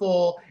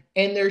beautiful.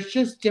 And there's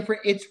just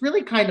different, it's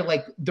really kind of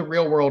like the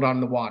Real World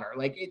on the water.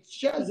 Like it's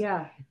just,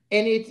 and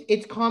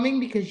it's calming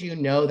because you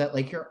know that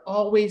like you're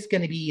always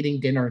going to be eating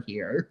dinner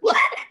here.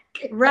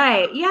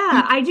 Right.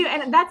 Yeah, I do.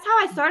 And that's how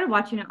I started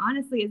watching it,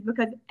 honestly, is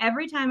because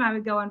every time I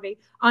would go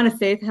on a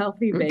safe,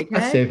 healthy vacay.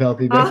 A safe,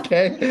 healthy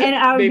vacay. And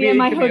I would be in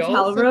my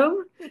hotel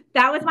room.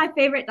 That was my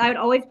favorite. I would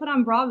always put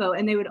on Bravo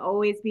and they would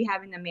always be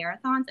having the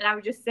marathons. And I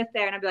would just sit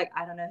there and I'd be like,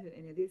 I don't know who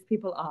any of these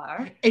people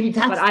are.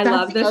 But I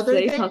love this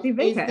safe, healthy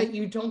vacay. Is that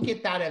you don't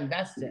get that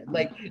invested.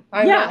 Like,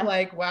 I'm not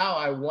like, wow,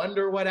 I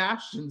wonder what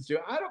Ashton's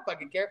doing. I don't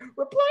fucking care.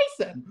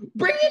 Replace him.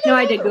 Bring it in. No,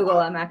 I did Google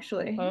him,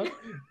 actually.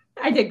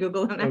 I did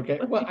Google him. Okay.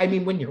 Actually. Well, I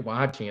mean, when you're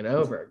watching it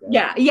over.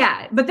 Again.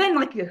 Yeah. But then,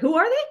 like, who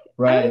are they?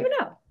 Right. I don't even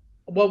know.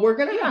 Well, we're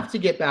going to have to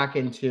get back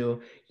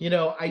into,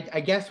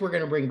 I guess we're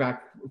going to bring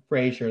back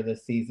Frasier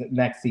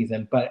next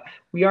season, but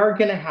we are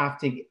going to have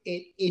to,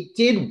 it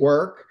did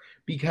work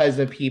because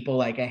of people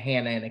like a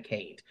Hannah and a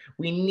Kate.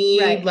 We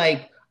need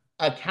like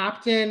a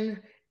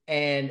captain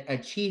and a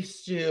chief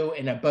stew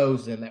and a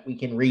bosun that we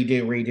can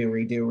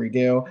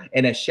redo,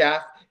 and a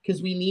chef.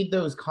 Because we need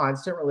those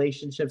constant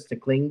relationships to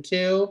cling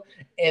to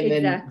and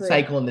then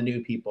cycle in the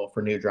new people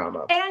for new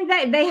drama.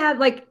 And they have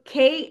like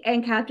Kate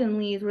and Captain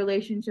Lee's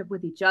relationship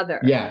with each other.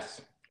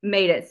 Yes.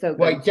 Made it so good.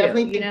 Well, I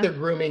definitely think they're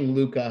grooming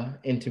Luca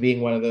into being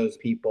one of those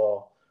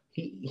people.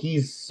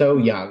 He's so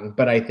young,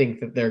 but I think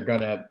that they're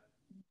gonna.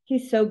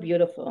 He's so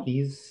beautiful.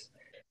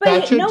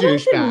 But no one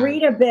can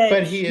read a bitch.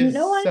 But he is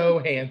so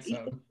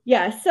handsome.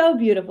 Yeah, so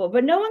beautiful.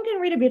 But no one can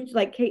read a bitch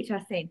like Kate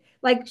Chastain.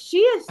 Like, she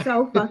is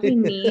so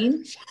fucking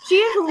mean. She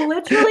is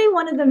literally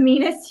one of the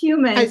meanest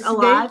humans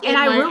alive. And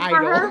I root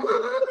for her.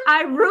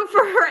 I root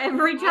for her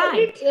every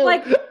time.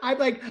 I'm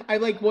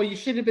like, well, you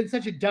shouldn't have been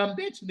such a dumb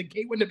bitch and the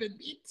Kate wouldn't have been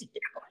mean to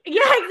you.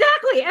 Yeah,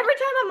 exactly. Every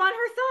time I'm on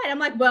her side, I'm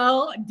like,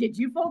 well, did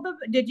you fold those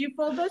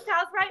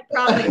towels right?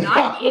 Probably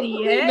not,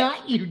 idiot.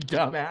 Not you,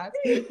 dumbass.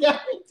 Yeah,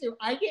 me too.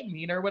 I get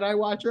meaner when I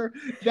watch her.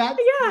 That's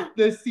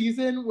the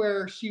season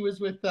where she was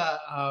with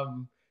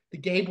the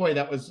gay boy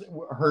that was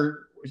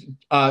her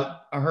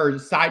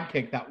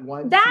sidekick that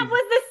one. That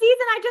was the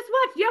season I just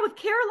watched. Yeah, with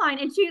Caroline,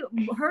 and she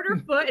hurt her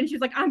foot, and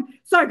she's like, "I'm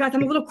sorry, guys,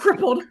 I'm a little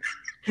crippled."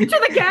 To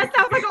the guest,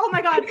 I was like, "Oh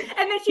my god!"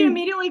 And then she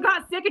immediately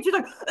got sick, and she's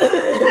like,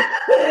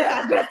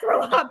 "I'm gonna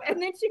throw up." And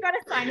then she got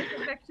a sinus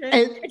infection,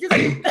 and she's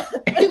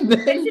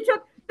like, and she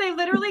took. They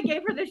literally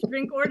gave her this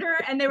drink order,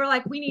 and they were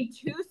like, "We need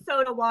 2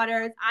 soda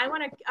waters. I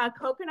want a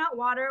coconut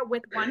water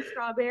with 1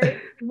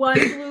 strawberry, 1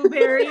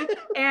 blueberry,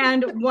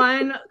 and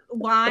 1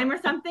 lime or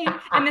something."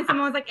 And then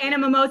someone was like, "And a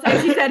mimosa." And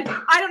she said,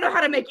 "I don't know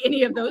how to make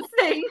any of those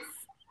things."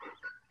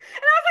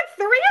 And I was like,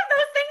 3 of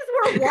those things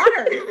were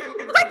water.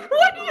 Like,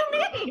 what do you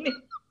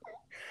mean?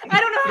 I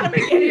don't know how to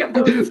make any of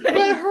those But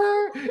things.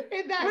 her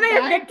and that When they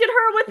guy, evicted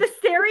her with the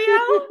stereo.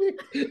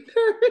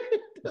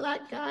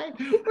 that guy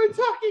were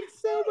talking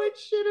so much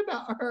shit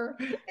about her,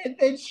 and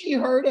then she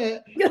heard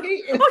it. Oh,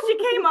 she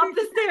came up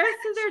the stairs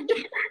to their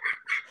door.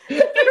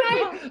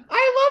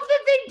 I love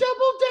that they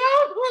doubled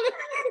down on it.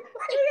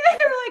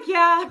 They were like,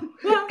 yeah,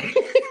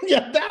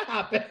 Yeah, that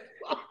happened.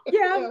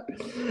 yeah.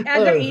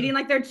 And they're eating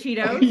like their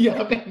Cheetos.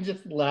 Yeah, and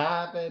just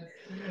laughing.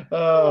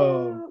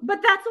 Oh.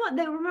 But that's what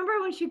they remember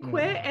when she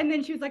quit, and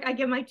then she was like, I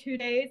give my 2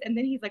 days, and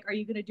then he's like, are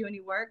you gonna do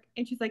any work?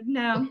 And she's like,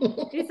 no.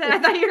 He said, I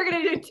thought you were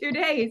gonna do 2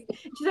 days.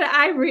 She said,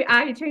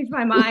 I changed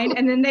my mind,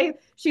 and then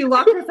she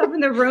locked herself in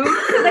the room,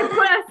 so they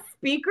put a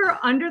speaker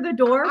under the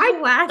door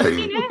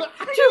blasting it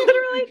to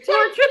literally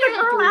torture the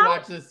girl out.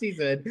 Watch this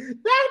season.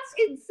 That's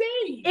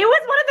insane. It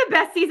was one of the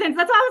best seasons.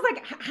 That's why I was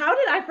like, how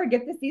did I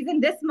forget this season?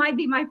 This might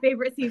be my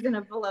favorite season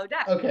of Below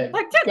Deck. Okay.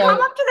 Like to come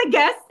up to the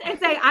guests and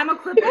say, I'm a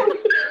cripple.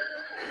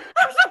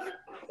 I was like,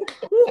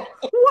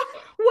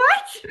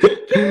 what?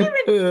 Can you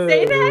even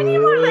say that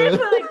anymore? Like,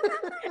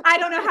 I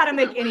don't know how to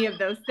make any of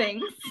those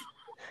things.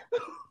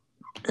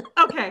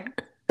 Okay.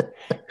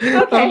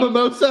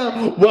 Mimosa.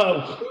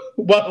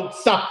 Whoa,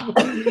 stop. Look,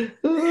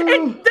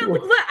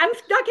 I'm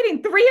not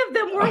kidding. 3 of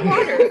them were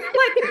water.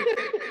 Like,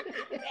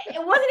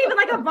 it wasn't even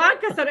like a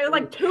vodka soda. It was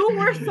like 2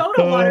 were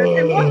soda waters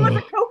and 1 was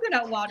a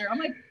coconut water. I'm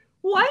like,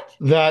 what?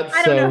 That's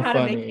I don't know how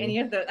funny. to make any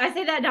of those. I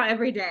say that now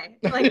every day.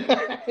 Like,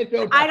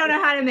 I don't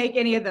know how to make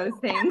any of those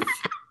things.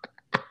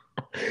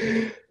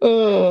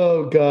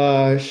 Oh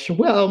gosh.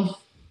 Well,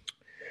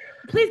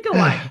 please go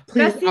watch.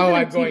 Best season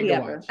I'm of going TV to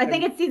ever. watch. I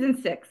think it's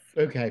season 6.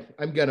 Okay,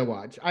 I'm gonna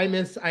watch. I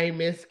miss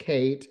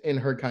Kate in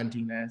her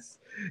cuntiness.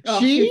 Oh,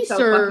 she so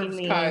serves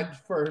cunt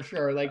for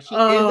sure. Like she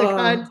is a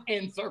cunt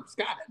and serves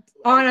cunt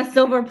on a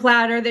silver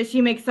platter that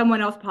she makes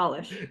someone else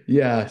polish.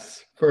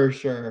 Yes, for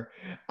sure.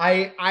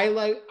 I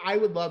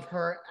would love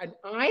her, and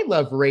I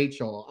love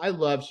Rachel. I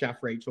love Chef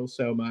Rachel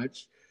so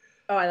much.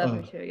 Oh, I love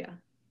her too. Yeah.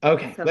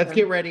 Okay, let's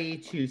get ready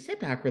to sit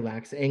back,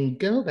 relax, and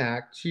go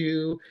back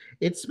to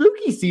it's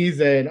spooky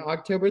season,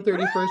 October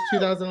 31st,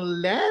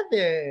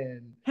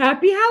 2011.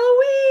 Happy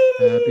Halloween!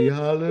 Happy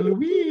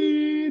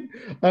Halloween!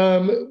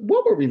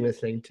 What were we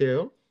listening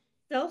to?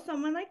 Still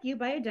Someone Like You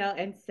by Adele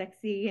and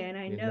Sexy and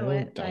I Know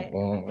It by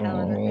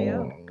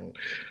LMFAO.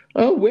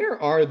 Oh, where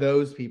are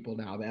those people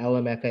now, the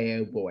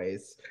LMFAO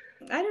boys?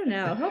 I don't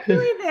know.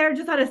 Hopefully they're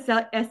just on a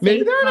safe,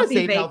 maybe they're on a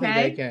safe, healthy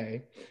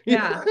vacay.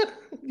 Yeah.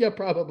 Yeah,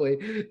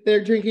 probably.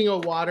 They're drinking a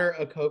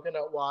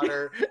coconut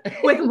water.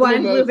 With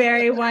 1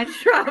 blueberry, 1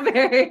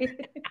 strawberry.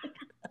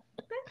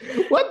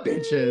 What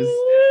bitches?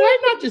 Why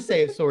not just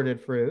say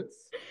assorted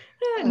fruits?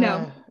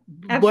 No.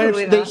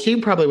 Absolutely not. She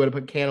probably would have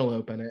put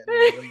cantaloupe in it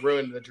and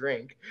ruined the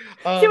drink.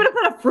 She would have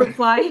put a fruit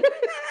fly.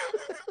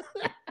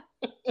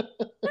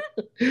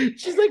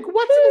 She's like,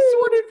 what's an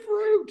assorted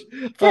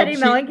fruit? Teddy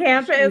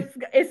Mellencamp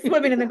is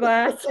swimming in the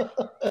glass.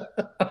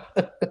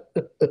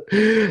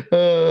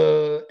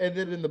 And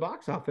then in the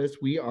box office,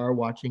 we are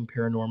watching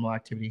Paranormal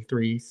Activity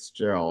 3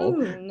 still.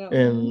 Ooh, no.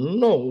 And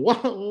no.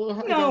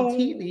 On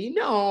TV.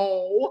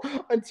 No.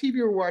 On TV,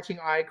 we're watching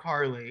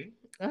iCarly.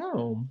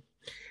 Oh.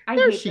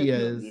 There she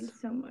is.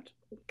 So much.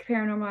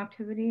 Paranormal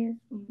Activities.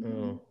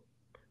 Oh.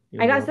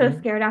 I got so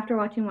scared after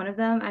watching one of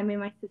them. I made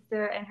my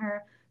sister and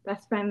her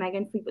best friend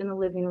Megan sleep in the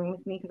living room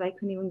with me because I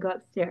couldn't even go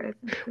upstairs.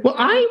 Well,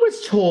 I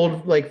was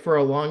told for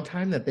a long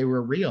time that they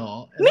were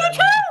real. Me too!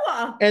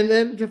 And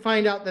then to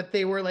find out that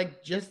they were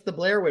just the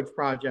Blair Witch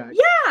Project.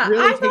 Yeah,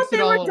 really I thought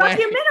they were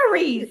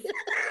documentaries.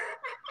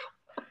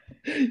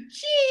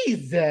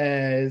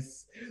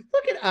 Jesus.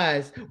 Look at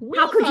us.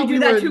 How could you do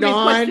that to me?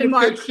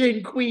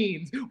 Non-fiction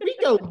queens. We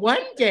go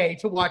one day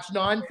to watch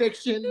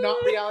non-fiction, not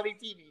reality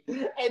TV.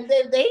 And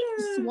then they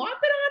swap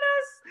it on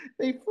us.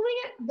 They fling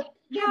it.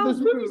 Yeah, those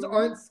movies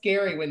aren't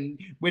scary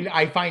when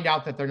I find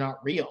out that they're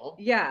not real.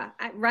 Yeah,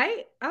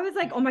 right? I was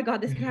like, oh my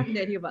God, this could happen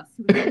to any of us.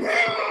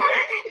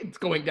 It's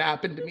going to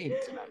happen to me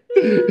tonight.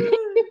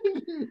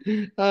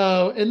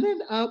 Oh, and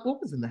then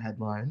what was in the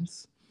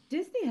headlines?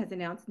 Disney has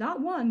announced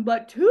not 1,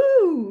 but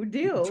 2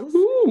 deals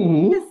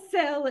to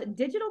sell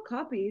digital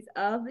copies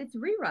of its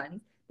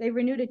reruns. They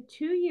renewed a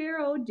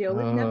 2-year-old deal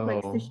with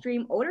Netflix to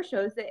stream older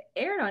shows that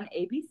aired on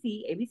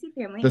ABC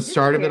Family. The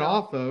start of it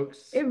all,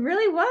 folks. It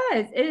really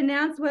was. It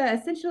announced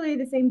essentially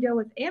the same deal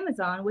with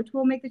Amazon, which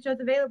will make the shows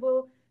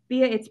available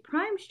via its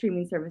Prime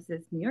streaming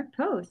services. New York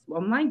Post.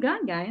 Oh my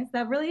God, guys,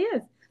 that really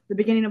is the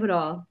beginning of it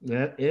all.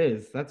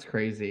 That's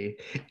crazy.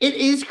 It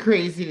is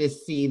crazy to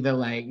see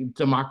the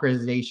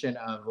democratization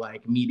of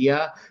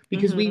media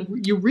because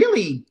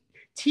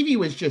TV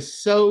was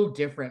just so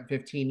different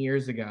 15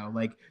 years ago.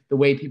 The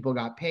way people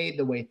got paid,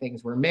 the way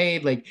things were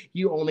made.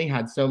 You only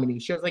had so many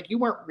shows. You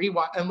weren't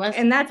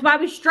and that's why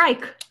we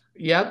strike.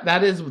 Yep,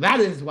 that is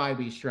why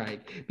we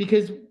strike,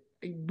 because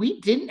we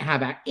didn't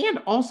have that. And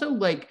also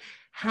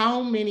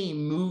how many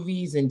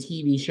movies and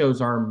TV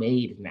shows are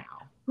made now?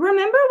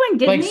 Remember when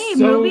Disney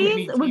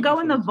movies would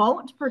go in the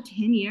vault for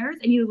 10 years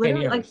and you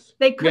literally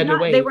they could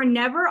not, they were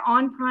never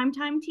on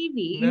primetime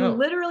TV. No. You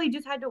literally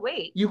just had to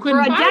wait for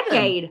a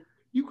decade.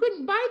 You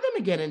couldn't buy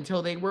them again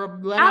until they were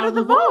let out of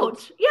the vault.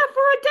 vault. Yeah, for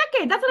a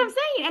decade. That's what I'm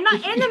saying. And not,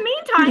 in the You'd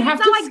meantime, have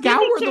it's not to like scour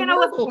Disney the Channel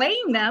was world.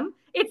 playing them.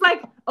 It's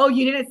like, oh,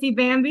 you didn't see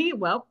Bambi?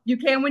 Well, you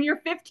can when you're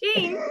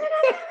 15.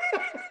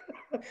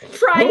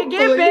 Try again,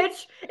 Hopefully.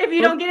 bitch. If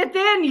you don't get it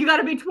then, you got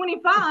to be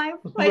 25.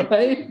 Like,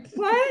 Right?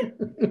 what?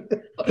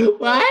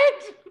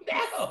 What?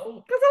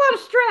 No. That's a lot of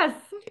stress.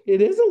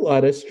 It is a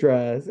lot of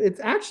stress.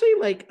 It's actually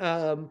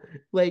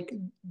like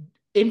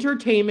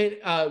entertainment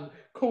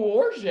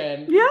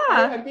coercion. Yeah.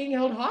 I'm being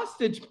held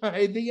hostage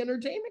by the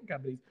entertainment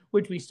companies,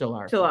 which we still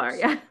are. Still are,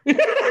 folks. yeah.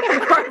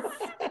 Of course.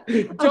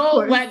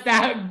 Don't let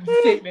that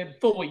statement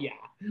fool you.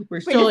 We're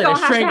We still just in a don't have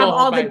to have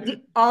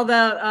stranglehold. all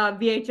the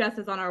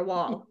VHSs on our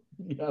wall.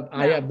 Yeah,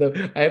 I have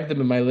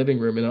them in my living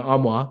room in an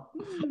armoire.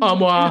 An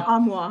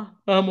Armoire.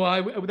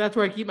 armoire. That's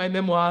where I keep my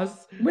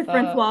memoirs. With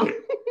Francois.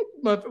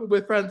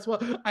 With Francois.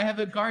 I have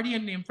a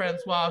guardian named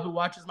Francois who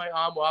watches my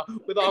armoire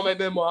with all my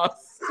memoirs.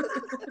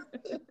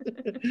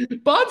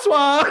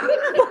 Bonsoir.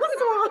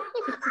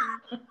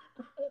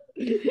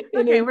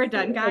 Okay, we're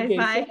done, guys. Okay,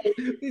 bye.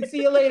 So,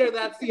 see you later.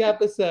 That's the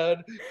episode.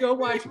 Go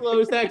watch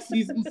Low Sex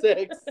season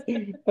 6.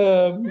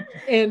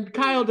 And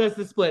Kyle does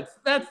the splits.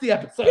 That's the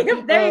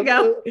episode. There you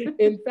go.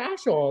 In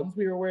fashions,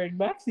 we were wearing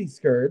maxi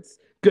skirts.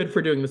 Good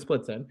for doing the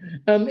splits in.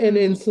 And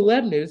in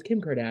celeb news, Kim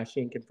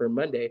Kardashian confirmed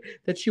Monday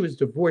that she was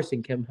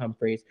divorcing Kim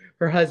Humphries,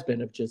 her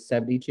husband of just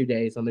 72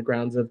 days, on the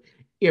grounds of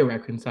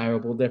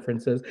irreconcilable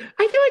differences.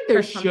 I feel like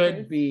there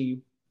should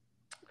be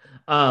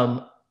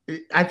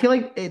I feel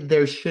like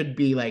there should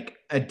be like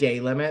a day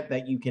limit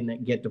that you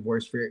can get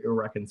divorced for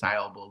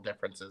irreconcilable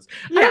differences.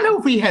 Yeah. I don't know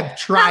if we have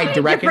tried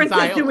to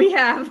reconcile. Do we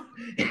have?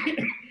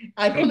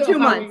 I don't in know 2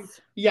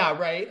 months. Yeah,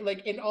 right.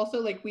 Like, and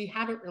also like we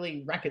haven't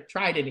really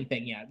tried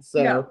anything yet.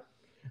 So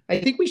I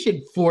think we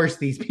should force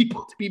these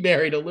people to be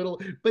married a little.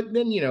 But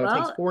then it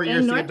takes 4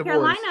 years to get divorced.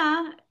 In North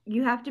Carolina,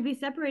 you have to be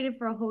separated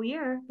for a whole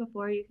year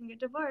before you can get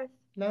divorced.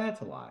 No,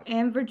 that's a lie.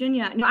 And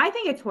Virginia. No, I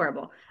think it's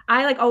horrible.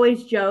 I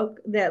always joke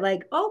that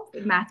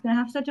Matt's gonna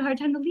have such a hard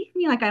time to leave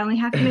me. Like I only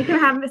have to make him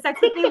have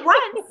sex with me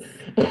once.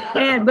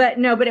 But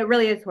it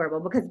really is horrible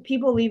because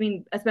people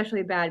leaving,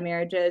 especially bad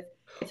marriages,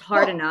 it's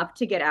hard enough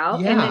to get out.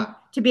 Yeah. And then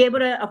to be able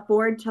to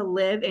afford to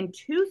live in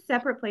 2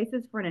 separate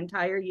places for an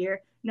entire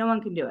year, no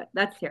one can do it.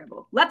 That's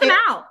terrible. Let them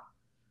out.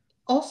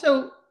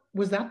 Also,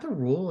 was that the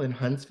rule in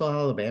Huntsville,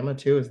 Alabama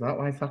too? Is that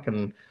why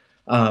fucking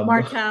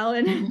Martell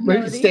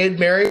and stayed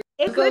married?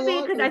 It could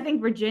be because I think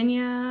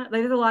Virginia,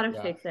 there's a lot of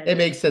states that it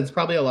makes sense.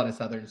 Probably a lot of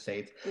southern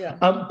states. Yeah.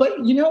 But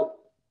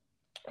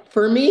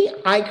for me,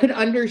 I could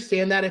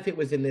understand that if it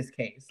was in this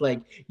case.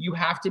 Like you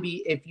have to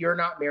be, if you're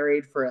not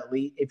married for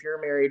if you're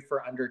married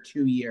for under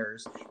 2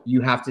 years,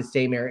 you have to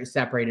stay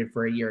separated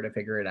for a year to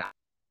figure it out.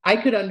 I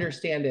could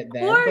understand it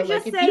then. Or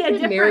just say a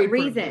different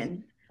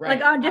reason. Right,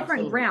 like on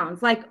different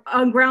grounds. Like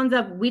on grounds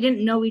of we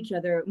didn't know each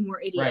other, and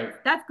we're idiots.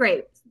 Right. That's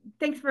great.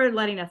 Thanks for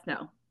letting us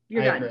know.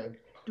 You're done. Agree.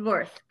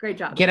 Divorce. Great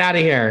job. Get out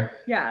of here.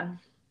 Yeah.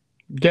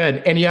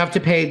 Good. And you have to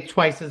pay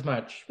twice as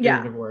much for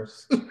your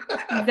divorce.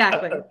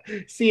 Exactly.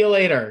 See you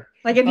later.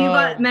 Like if you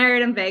got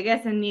married in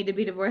Vegas and need to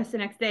be divorced the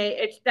next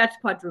day, that's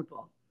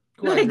quadruple.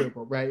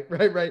 Quadruple,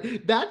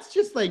 right. That's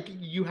just like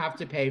you have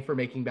to pay for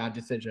making bad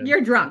decisions. You're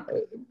drunk.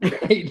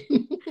 Right.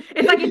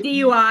 It's like a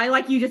DUI.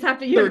 Like you just have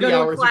to 30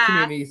 hours of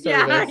community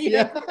service.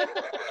 Yeah.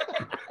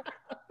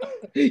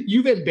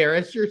 You've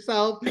embarrassed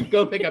yourself.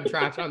 Go pick up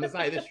trash on the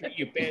side of the street,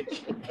 you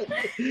bitch.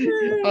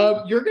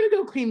 You're gonna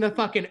go clean the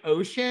fucking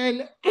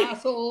ocean,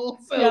 asshole.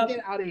 So get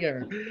out of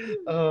here.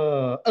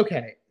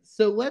 Okay.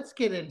 So let's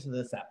get into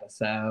this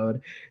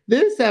episode.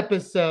 This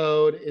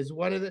episode is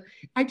one of the,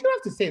 I do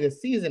have to say the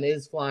season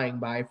is flying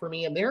by for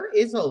me, and there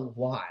is a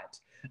lot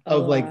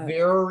of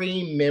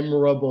very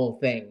memorable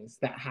things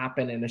that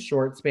happen in a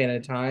short span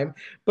of time.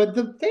 But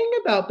the thing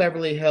about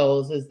Beverly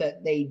Hills is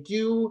that they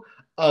do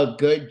a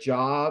good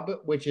job,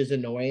 which is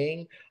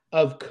annoying,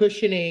 of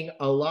cushioning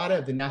a lot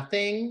of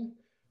nothing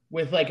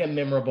with like a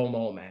memorable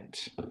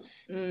moment.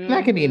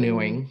 That can be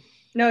annoying.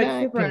 No,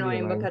 it's super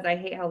annoying because I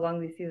hate how long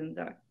these seasons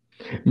are.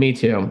 Me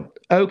too.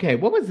 Okay,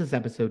 what was this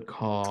episode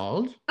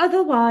called?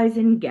 Otherwise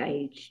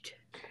Engaged.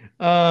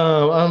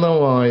 Oh,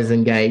 Otherwise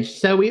Engaged.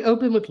 So we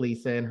open with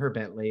Lisa in her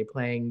Bentley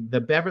playing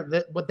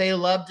what they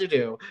love to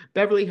do,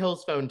 Beverly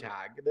Hills phone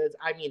tag.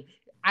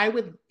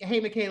 Hey,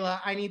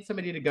 Michaela, I need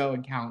somebody to go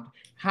and count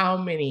how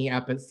many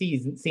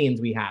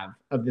scenes we have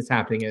of this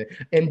happening.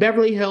 In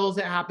Beverly Hills,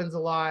 it happens a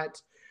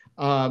lot.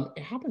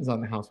 It happens on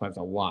The Housewives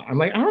a lot. I'm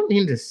like, I don't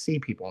need to see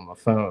people on the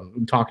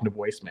phone talking to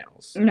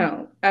voicemails.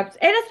 No. And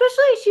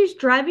especially she's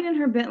driving in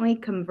her Bentley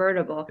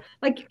convertible.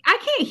 Like, I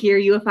can't hear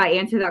you if I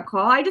answer that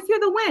call. I just hear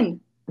the wind.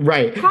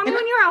 Right. Call me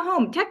when you're at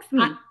home. Text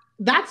me.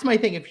 That's my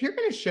thing. If you're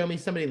going to show me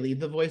somebody leave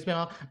the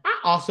voicemail, I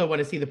also want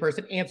to see the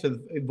person answer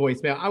the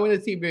voicemail. I want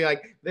to see be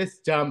like, this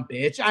dumb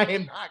bitch, I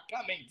am not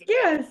coming to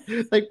Yes.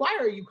 Like, why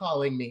are you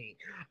calling me?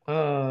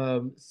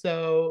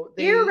 So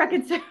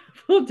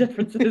irreconcilable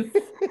differences.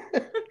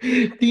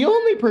 The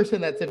only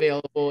person that's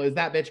available is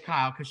that bitch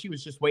Kyle, because she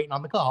was just waiting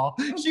on the call.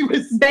 She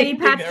was Betty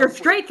patched her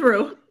straight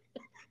through.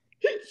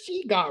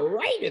 She got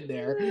right in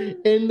there,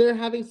 and they're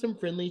having some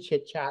friendly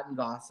chit chat and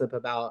gossip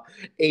about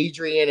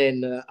Adrian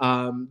and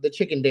the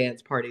chicken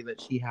dance party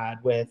that she had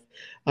with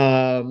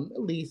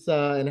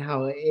Lisa, and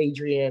how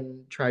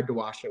Adrian tried to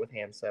wash it with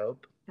hand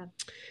soap. Yeah.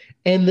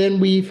 And then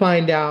we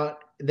find out.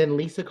 Then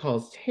Lisa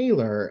calls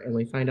Taylor, and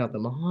we find out that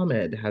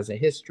Muhammad has a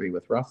history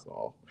with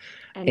Russell,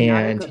 And not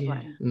a and good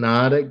one.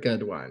 not a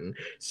good one.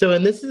 So,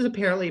 and this has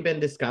apparently been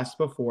discussed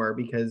before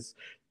because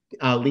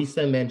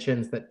Lisa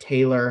mentions that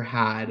Taylor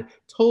had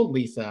told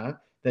Lisa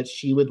that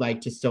she would like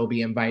to still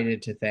be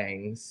invited to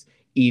things,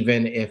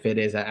 even if it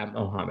is at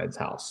Mohammed's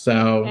house.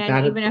 So And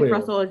that even if clearly.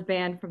 Russell is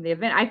banned from the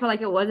event, I felt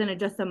like it wasn't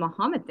just a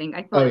Muhammad thing.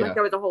 I Oh, felt yeah. like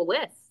there was a whole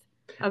list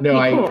of No,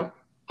 people.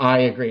 I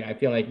agree. I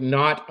feel like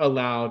not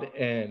allowed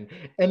in,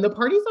 and the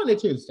party's on a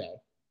Tuesday.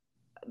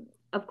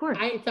 Of course.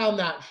 I found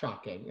that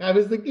shocking. I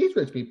was like, these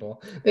rich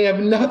people, they have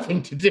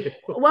nothing to do.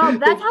 Well,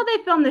 that's how they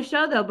film the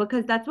show, though,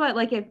 because that's what,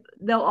 like, if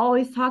they'll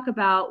always talk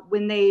about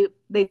when they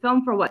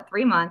film for what,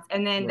 3 months,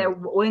 and then their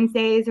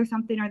Wednesdays or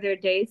something are their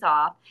days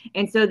off,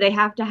 and so they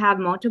have to have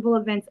multiple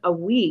events a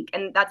week,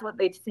 and that's what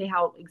they say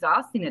how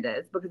exhausting it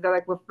is, because they're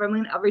like, we're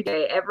filming every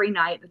day, every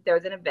night that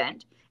there's an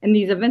event, and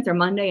these events are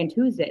Monday and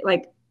Tuesday.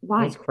 Like,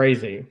 why? That's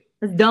crazy.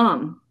 It's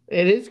dumb.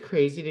 It is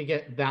crazy to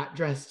get that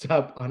dressed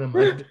up on a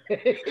Monday.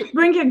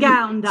 Bring your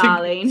gown,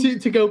 darling.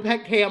 to go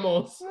pet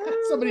camels at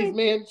somebody's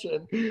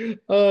mansion.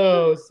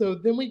 Oh, so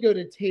then we go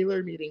to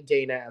Taylor meeting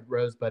Dana at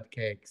Rosebud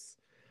Cakes.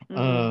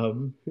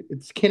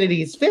 It's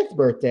Kennedy's 5th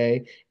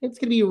birthday. It's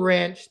going to be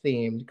ranch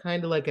themed,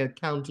 kind of like a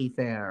county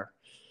fair.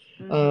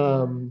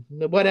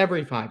 What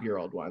every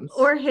 5-year-old wants.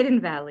 Or Hidden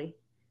Valley.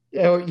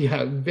 Oh,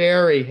 yeah,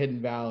 very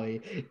Hidden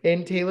Valley.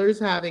 And Taylor's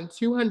having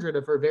 200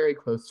 of her very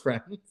close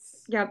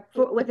friends. Yeah,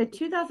 with a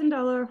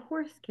 $2,000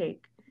 horse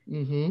cake.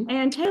 Mm-hmm.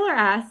 And Taylor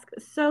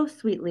asks so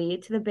sweetly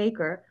to the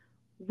baker,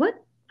 what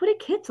do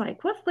kids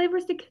like? What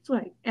flavors do kids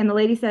like? And the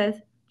lady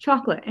says,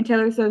 chocolate. And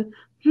Taylor says,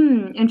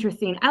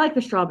 interesting. I like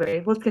the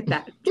strawberry. Let's get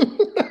that.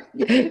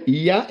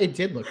 Yeah, it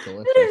did look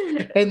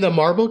delicious. And the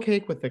marble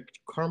cake with the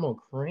caramel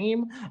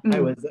cream, I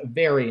was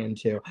very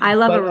into. I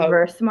love a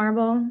reverse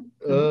marble.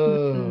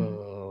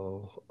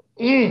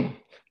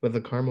 With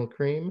the caramel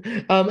cream.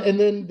 And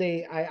then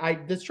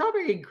the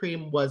strawberry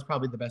cream was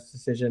probably the best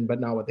decision, but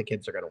not what the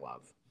kids are going to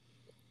love.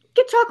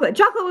 Get chocolate.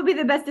 Chocolate would be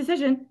the best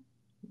decision.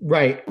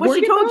 Right. What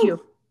she told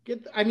you. You're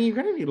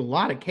going to need a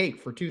lot of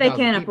cake for 2,000 They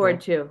can't afford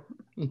to.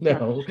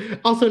 No.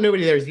 Also,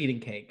 nobody there is eating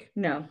cake.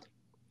 No.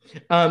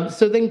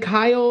 So then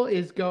Kyle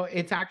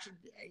it's actually,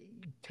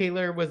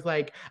 Taylor was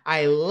like,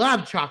 I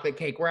love chocolate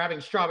cake. We're having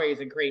strawberries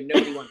and cream.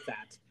 Nobody wants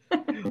that.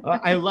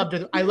 I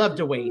love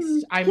to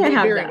waste. I'm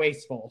very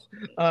wasteful.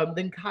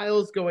 Then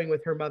Kyle's going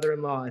with her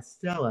mother-in-law,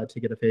 Estella, to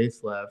get a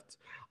facelift,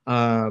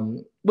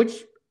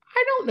 which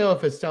I don't know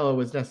if Estella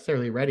was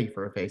necessarily ready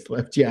for a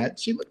facelift yet.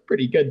 She looked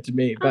pretty good to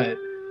me, but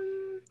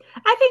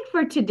I think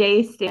for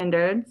today's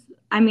standards,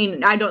 I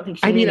mean, I don't think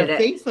she needed it.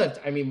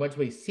 Facelift, what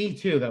we see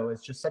too, though,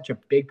 is just such a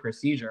big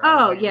procedure.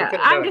 Oh, yeah.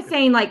 I'm just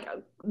saying, like,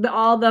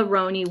 all the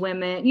Roni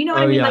women, you know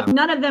what I mean? Yeah. Like,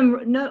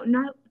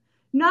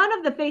 none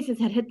of the faces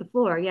had hit the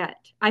floor yet.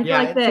 I feel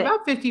like it's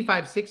about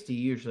 55, 60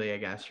 usually, I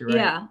guess. You're right.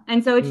 Yeah,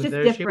 and so it's just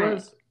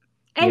different.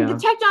 And the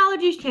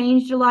technology's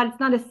changed a lot. It's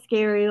not as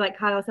scary, like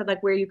Kyle said,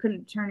 like where you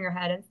couldn't turn your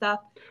head and stuff.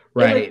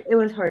 Right. It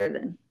was harder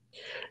then.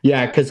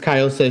 Yeah, because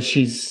Kyle says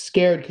she's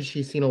scared because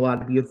she's seen a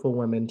lot of beautiful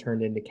women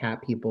turned into cat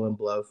people and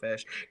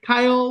blowfish.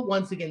 Kyle,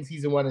 once again,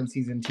 season 1 and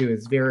season 2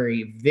 is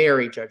very,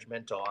 very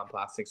judgmental on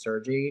plastic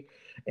surgery.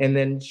 And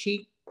then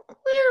she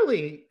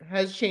clearly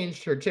has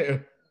changed her too.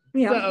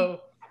 Yeah.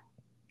 So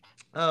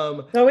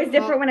it's always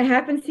different when it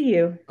happens to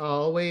you.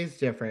 Always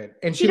different.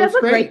 And she does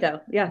look great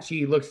though. Yeah.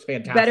 She looks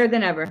fantastic. Better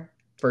than ever.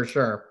 For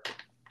sure.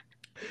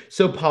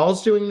 So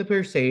Paul's doing the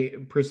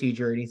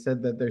procedure, and he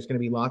said that there's going to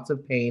be lots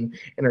of pain,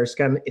 and her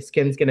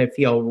skin's going to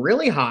feel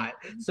really hot.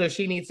 So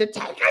she needs to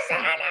take a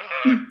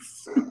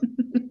Xanax.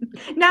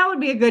 Now would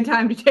be a good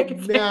time to take a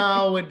Xanax.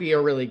 Now would be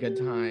a really good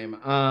time.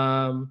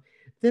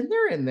 Then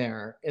they're in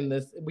there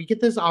we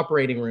get this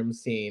operating room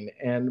scene,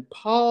 and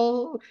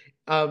Paul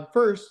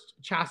first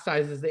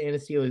chastises the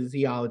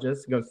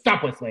anesthesiologist and goes,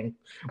 "Stop whistling,"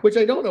 which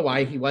I don't know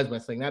why he was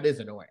whistling. That is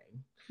annoying.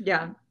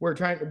 Yeah. We're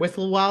trying to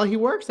whistle while he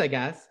works, I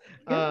guess.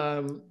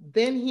 Yeah.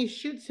 Then he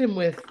shoots him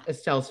with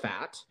Estelle's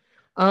fat.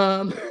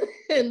 And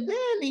then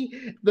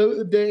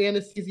the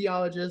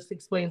anesthesiologist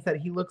explains that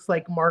he looks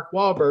like Mark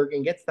Wahlberg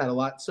and gets that a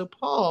lot. So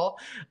Paul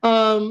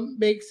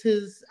makes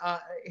his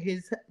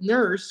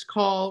nurse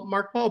call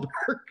Mark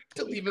Wahlberg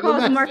to leave him a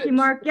message. Marky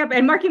Mark. Yep.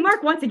 And Marky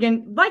Mark, once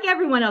again, like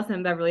everyone else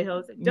in Beverly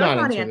Hills, does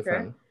not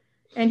answer.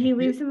 And he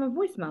leaves him a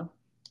voicemail.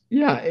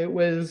 Yeah, it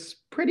was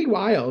pretty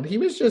wild. He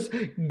was just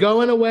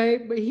going away,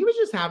 but he was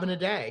just having a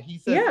day. He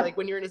says, like,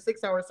 when you're in a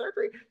 6-hour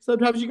surgery,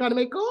 sometimes you got to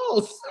make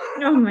calls.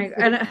 Oh, my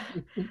God.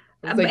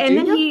 And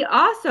then he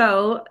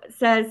also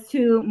says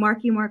to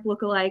Marky Mark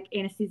lookalike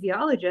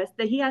anesthesiologist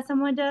that he has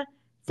someone to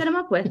set him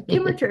up with,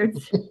 Kim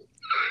Richards.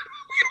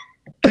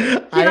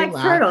 She likes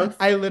turtles.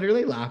 I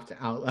literally laughed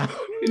out loud.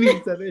 And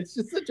he said, it's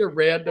just such a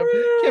random.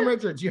 Kim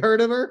Richards, you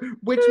heard of her?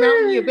 Witch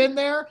Mountain, you been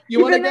there?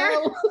 You want to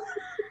go?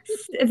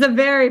 It's a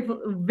very,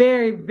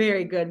 very,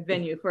 very good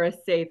venue for a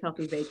safe,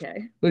 healthy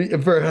vacay.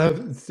 For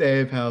a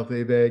safe,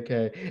 healthy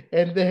vacay.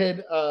 And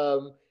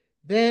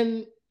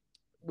then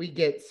we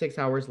get 6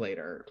 hours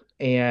later,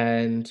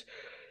 and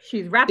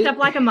she's wrapped up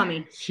like a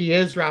mummy. She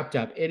is wrapped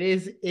up. It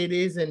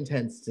is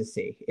intense to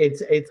see.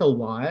 It's a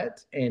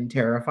lot and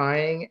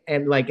terrifying.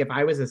 And like, if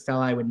I was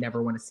Estella, I would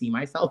never want to see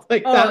myself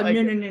like that. Oh, like,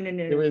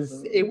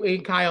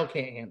 no. Kyle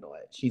can't handle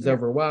it. She's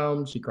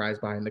overwhelmed. She cries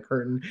behind the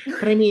curtain.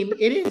 But I mean,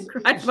 it is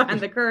cries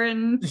behind the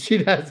curtain. She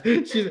does.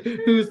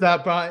 Who's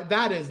that?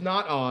 That is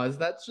not Oz.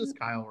 That's just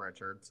Kyle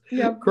Richards.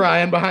 Yep.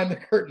 Crying behind the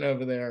curtain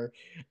over there.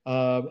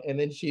 And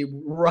then she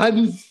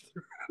runs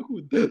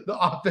through the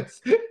office,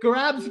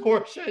 grabs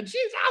Portia, and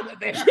she's out of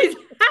there. She's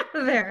out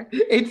of there.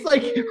 It's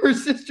like her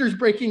sister's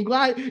breaking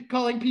glass,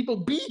 calling people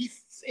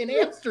beasts in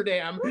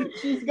Amsterdam.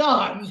 She's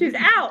gone. She's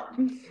out.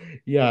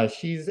 Yeah,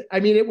 I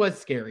mean, it was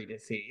scary to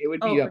see. It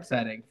would be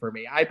upsetting for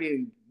me.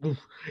 Anyways.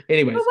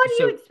 But what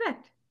do you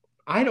expect?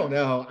 I don't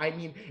know. I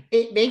mean,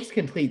 it makes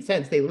complete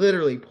sense. They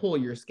literally pull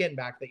your skin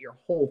back that your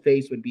whole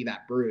face would be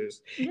that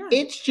bruised. Yeah.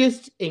 It's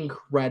just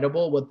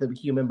incredible what the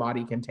human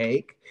body can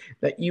take,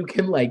 that you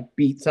can like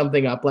beat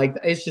something up like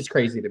that. It's just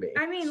crazy to me.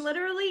 I mean,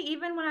 literally,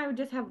 even when I would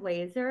just have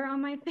laser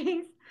on my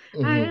face,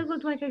 I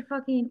looked like a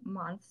fucking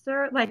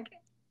monster. Like,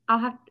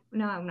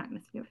 no, I'm not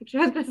going to send you a picture.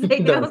 I was going to say,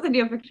 no. I'll send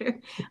you a picture.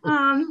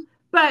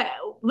 But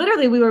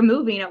literally, we were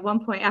moving at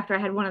one point after I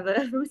had one of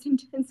the most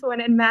intense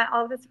one, and Matt,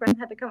 all of his friends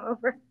had to come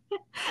over. And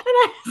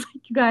I was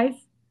like, you guys,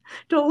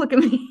 don't look at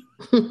me.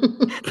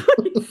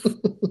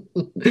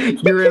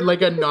 You're in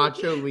like a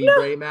Nacho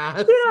Libre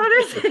mask. You don't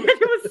understand.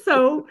 It was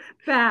so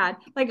bad.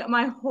 Like,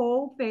 my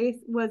whole face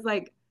was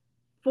like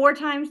 4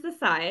 times the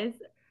size.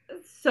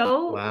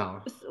 So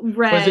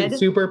red. Was it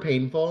super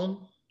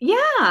painful? Yeah,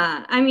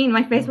 I mean,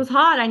 my face was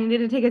hot. I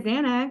needed to take a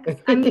Xanax.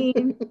 I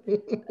mean,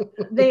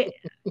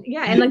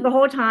 and like the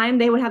whole time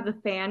they would have the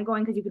fan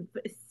going because you could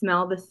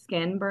smell the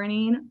skin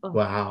burning. Oh.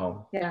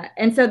 Wow. Yeah,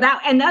 and so those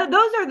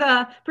are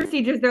the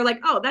procedures. They're like,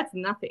 oh, that's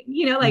nothing,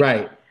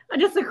 like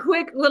just a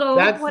quick little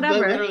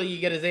whatever. Literally, you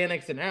get a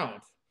Xanax and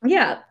out.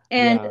 Yeah,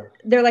 and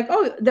they're like,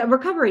 oh, the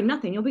recovery,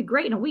 nothing. You'll be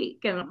great in a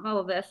week, and all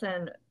of this,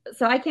 and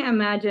so I can't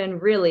imagine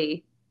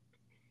really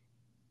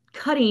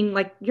cutting,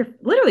 like, you're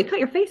literally cut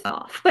your face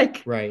off.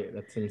 Like, right,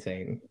 that's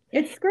insane.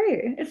 It's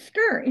scary. It's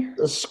scary.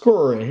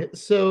 Scary.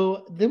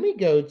 So then we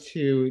go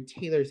to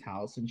Taylor's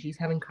house, and she's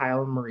having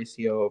Kyle and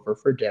Mauricio over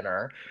for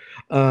dinner.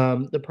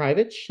 The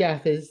private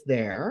chef is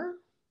there,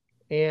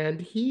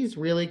 and he's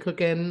really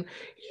cooking.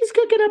 He's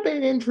cooking up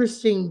an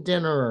interesting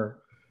dinner.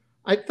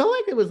 I felt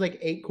like it was like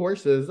 8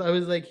 courses. I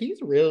was like,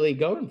 he's really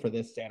going for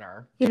this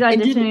dinner. He's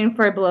auditioning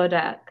for Below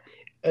Deck.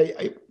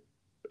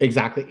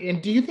 Exactly.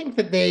 And do you think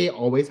that they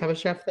always have a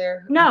chef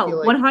there?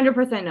 No,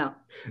 100% no.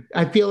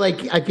 I feel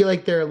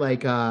like they're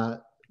like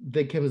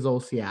the Kim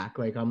Zolciak.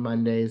 Like on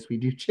Mondays we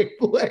do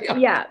Chick-fil-A.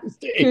 Yeah.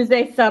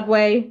 Tuesday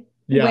Subway.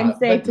 Yeah.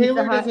 Wednesday but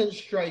Taylor doesn't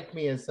strike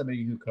me as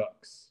somebody who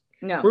cooks.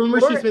 No. Remember,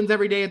 she spends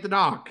every day at the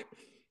dock.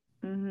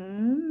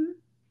 Mm-hmm.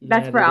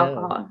 That's for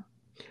alcohol.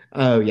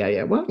 Oh,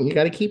 yeah. Well, you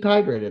got to keep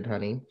hydrated,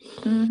 honey.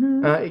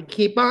 Mm-hmm.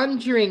 Keep on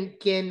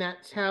drinking.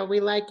 That's how we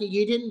like it.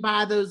 You didn't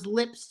buy those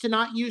lips to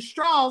not use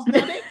straws,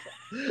 did it?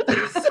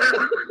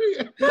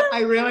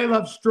 I really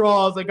love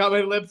straws. I got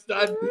my lips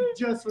done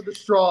just for the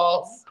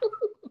straws.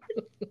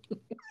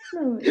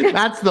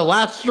 That's the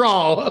last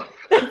straw.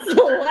 That's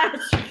the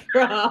last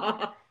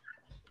straw.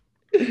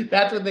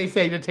 That's what they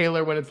say to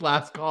Taylor when it's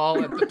last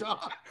call at the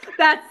dock.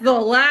 That's the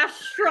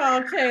last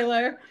straw,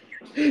 Taylor.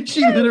 She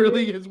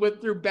literally has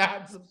went through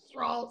bags of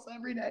straws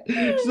every day.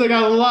 She's like, I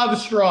love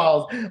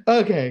straws.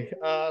 Okay,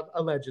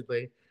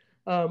 allegedly.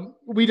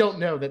 We don't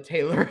know that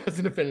Taylor has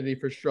an affinity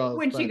for straws.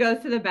 When she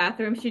goes to the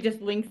bathroom, she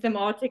just links them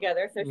all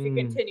together so she can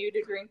continue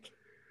to drink.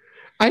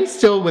 I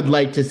still would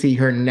like to see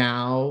her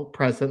now,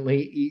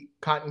 presently, eat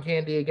cotton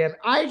candy again.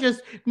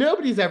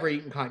 Nobody's ever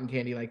eaten cotton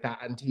candy like that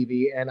on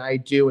TV, and I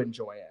do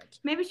enjoy it.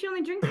 Maybe she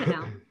only drinks it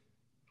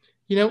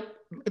now.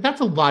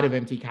 That's a lot of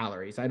empty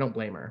calories. I don't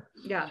blame her.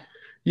 Yeah.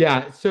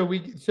 Yeah, so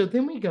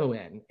then we go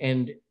in,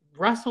 and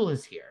Russell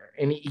is here,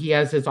 and he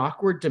has his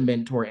awkward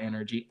Dementor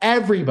energy.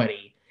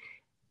 Everybody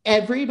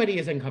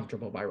is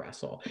uncomfortable by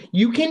Russell.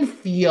 You can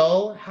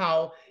feel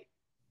how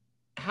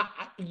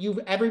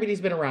everybody's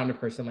been around a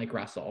person like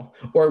Russell,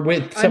 or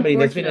with somebody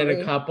that's been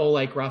in a couple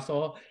like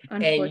Russell,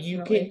 and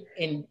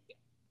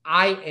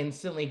I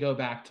instantly go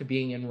back to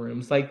being in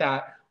rooms like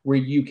that where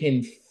you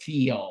can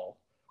feel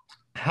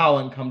how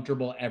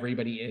uncomfortable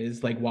everybody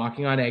is, like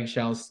walking on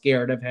eggshells,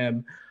 scared of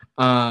him.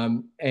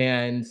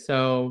 And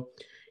so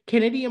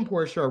Kennedy and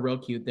Portia are real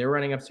cute. They're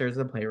running upstairs to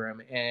the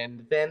playroom,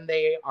 and then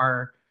they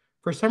are,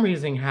 for some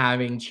reason,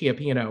 having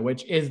Chiapino,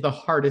 which is the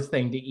hardest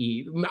thing to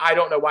eat. I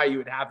don't know why you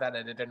would have that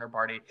at a dinner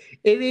party.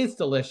 It is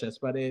delicious,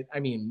 but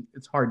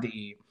it's hard to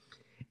eat.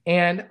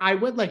 And I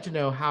would like to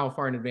know how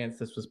far in advance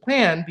this was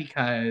planned,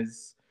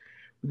 because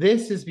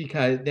this is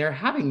because they're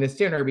having this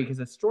dinner because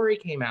a story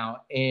came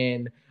out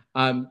in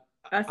um,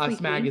 Us Us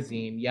Weekly.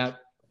 magazine. Yep,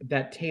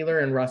 that Taylor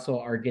and Russell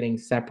are getting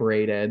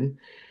separated.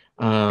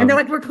 And they're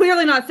like, we're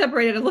clearly not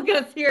separated. And look at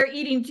us here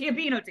eating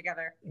Ciampino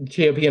together.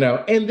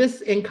 Ciampino,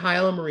 and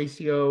Kyle and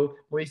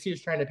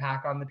Mauricio's trying to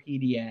pack on the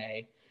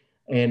PDA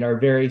and are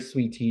very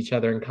sweet to each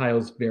other. And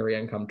Kyle's very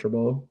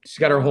uncomfortable. She's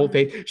got her whole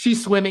face.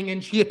 She's swimming in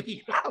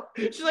Ciampino.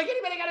 She's like,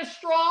 anybody got a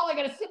straw? I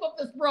got to sip up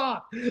this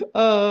broth.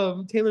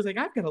 Taylor's like,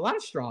 I've got a lot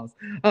of straws.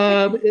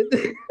 And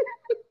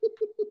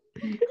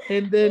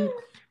then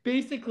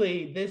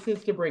basically, this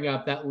is to bring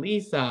up that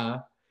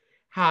Lisa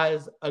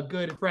has a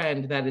good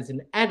friend that is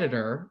an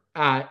editor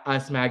at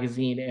Us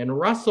Magazine, and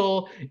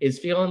Russell is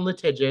feeling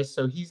litigious,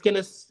 so he's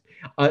going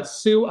to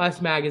sue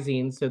Us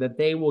Magazine so that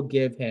they will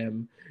give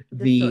him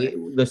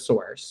the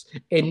source.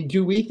 And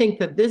do we think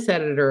that this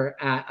editor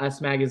at Us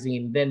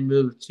Magazine then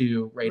moved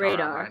to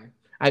Radar?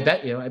 I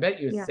bet you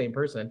it's the same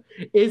person.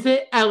 Is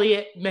it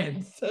Elliot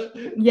Mintz?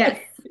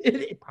 Yes.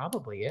 It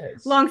probably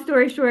is. Long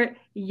story short,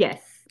 yes.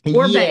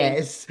 Or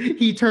yes.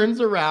 He turns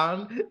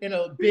around in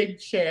a big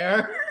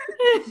chair.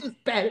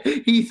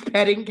 He's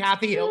petting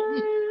Kathy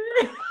Hilton.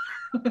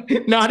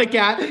 Not a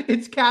cat.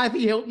 It's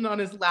Kathy Hilton on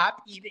his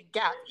lap eating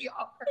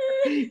caviar.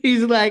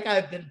 He's like,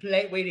 I've been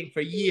waiting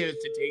for years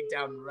to take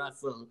down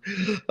Russell.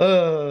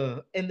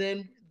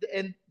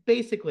 And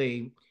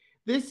basically,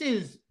 this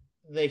is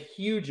the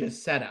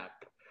hugest setup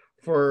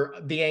for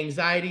the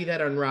anxiety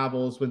that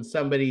unravels when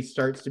somebody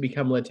starts to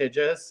become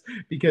litigious,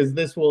 because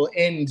this will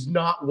end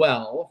not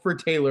well for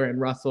Taylor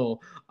and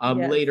Russell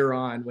later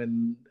on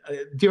when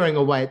during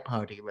a white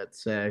party,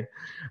 let's say.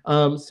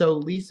 So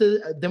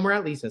Lisa, then we're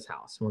at Lisa's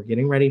house and we're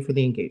getting ready for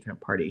the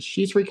engagement party.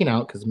 She's freaking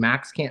out because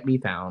Max can't be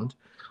found.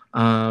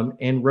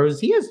 And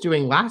Rosia's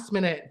doing last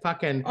minute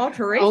fucking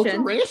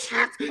alterations.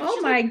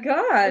 Oh my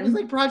God. It was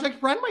like Project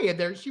Runway in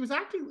there. She was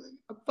acting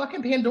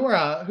fucking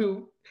Pandora,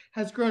 who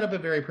has grown up a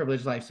very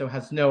privileged life, so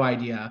has no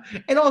idea.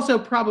 And also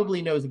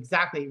probably knows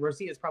exactly,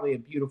 Rosia is probably a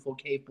beautiful,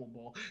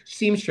 capable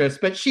seamstress,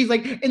 but she's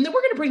like, and then we're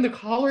going to bring the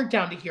collar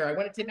down to here. I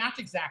want it to match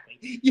exactly.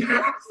 You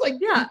know, it's like,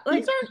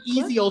 these aren't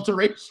easy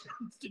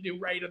alterations to do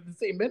right at the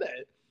same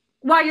minute.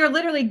 While you're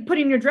literally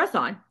putting your dress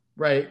on.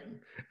 Right.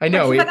 I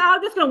know. She's like,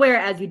 I'm just going to wear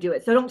it as you do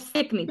it, so don't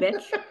stick me,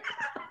 bitch.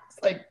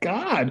 It's like,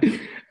 God,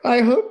 I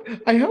hope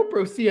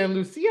Rosia and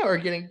Lucia are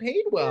getting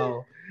paid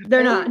well.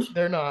 They're not.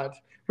 They're not.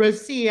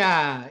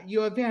 Rosia,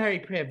 you are very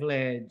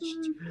privileged.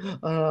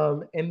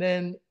 And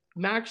then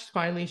Max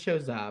finally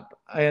shows up,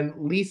 and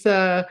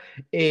Lisa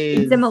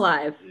eats him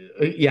alive.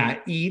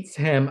 Eats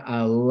him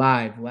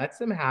alive. Lets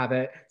him have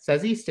it.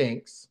 Says he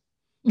stinks.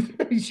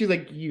 She's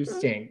like, you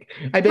stink.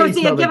 I bet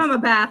Rosia, give him a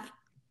bath.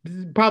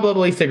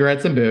 Probably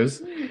cigarettes and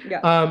booze.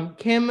 Yeah.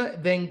 Kim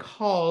then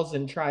calls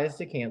and tries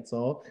to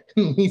cancel.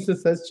 Lisa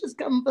says, just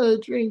come for a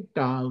drink,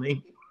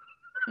 darling.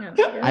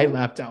 Yeah. I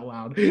laughed out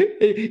loud.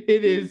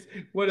 It is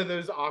one of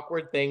those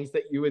awkward things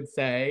that you would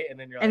say, and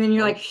then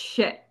you're like,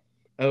 shit.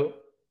 Oh,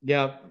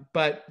 yeah.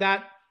 But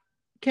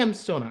Kim's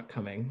still not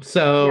coming.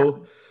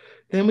 So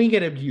then we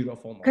get a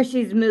beautiful moment. Because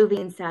she's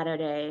moving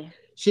Saturday.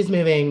 She's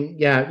moving.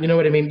 Yeah, you know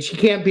what I mean? She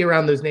can't be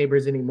around those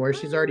neighbors anymore.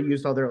 She's already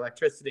used all their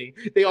electricity.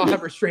 They all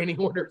have restraining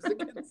orders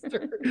against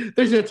her.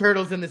 There's no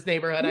turtles in this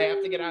neighborhood. I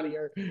have to get out of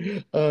here.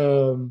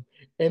 And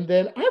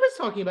then I was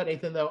talking about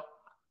Nathan, though,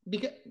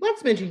 because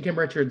let's mention Kim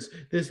Richards,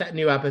 that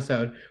new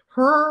episode.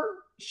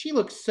 She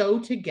looks so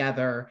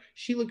together.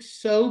 She looks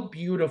so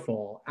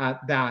beautiful at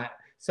that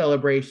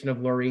celebration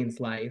of Laureen's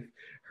life.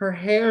 Her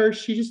hair,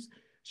 there's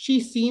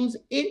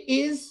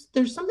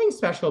something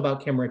special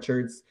about Kim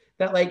Richards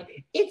that,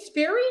 like, it's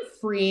very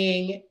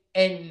freeing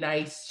and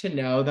nice to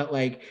know that,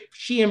 like,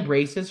 she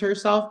embraces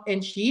herself,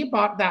 and she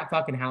bought that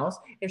fucking house.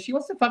 If she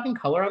wants to fucking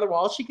color on the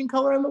walls, she can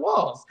color on the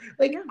walls.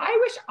 Like, I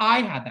wish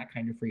I had that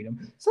kind of freedom.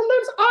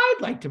 Sometimes I'd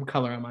like to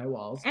color on my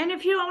walls. And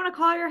if you don't want to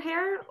color your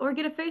hair or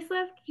get a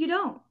facelift, you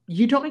don't.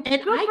 You don't. Like,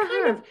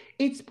 and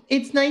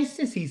it's nice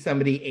to see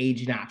somebody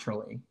age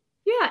naturally.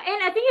 Yeah,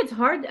 and I think it's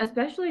hard,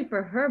 especially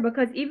for her,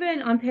 because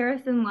even on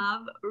Paris in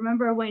Love,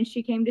 remember when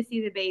she came to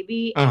see the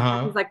baby,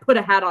 and was like, put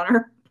a hat on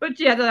her, but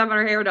she had to have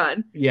her hair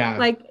done. Yeah.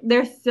 Like,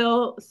 there's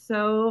still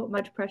so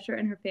much pressure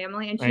in her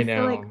family, and she's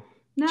still like,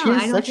 no, she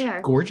has I don't care.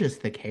 Such gorgeous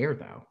thick hair,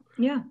 though.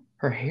 Yeah.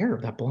 Her hair,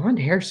 that blonde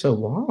hair, so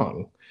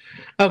long.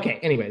 Okay,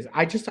 anyways,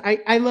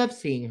 I love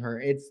seeing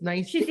her. It's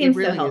nice. She seems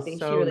really so healthy. Is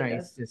so really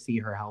nice to see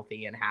her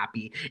healthy and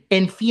happy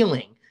and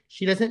feeling.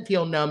 She doesn't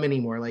feel numb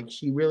anymore. Like,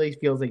 she really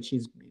feels like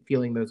she's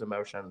feeling those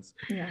emotions.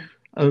 Yeah.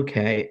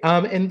 Okay.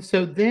 And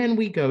so then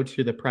we go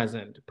to the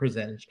presenting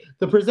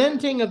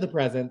of the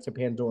present to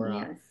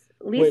Pandora. Yes.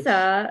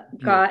 Lisa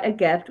got a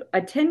gift,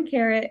 a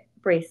 10-carat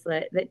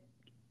bracelet that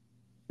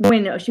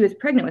when she was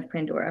pregnant with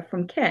Pandora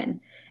from Ken.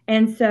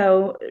 And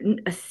so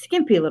a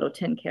skimpy little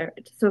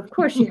 10-carat. So of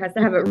course she has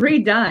to have it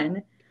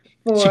redone.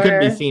 She couldn't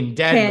be seen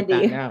dead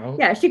with that now.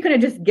 Yeah, she couldn't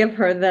just give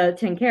her the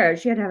 10 carat.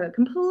 She had to have it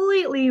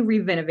completely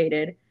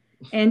renovated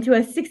into a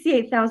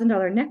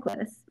 $68,000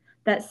 necklace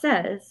that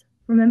says,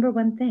 remember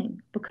one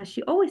thing, because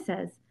she always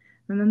says,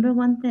 remember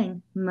one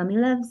thing, mommy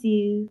loves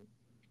you.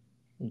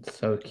 It's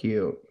so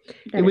cute.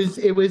 That is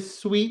It was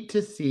sweet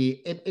to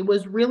see. It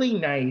was really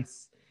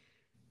nice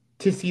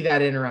to see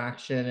that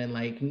interaction and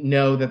like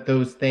know that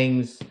those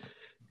things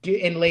do,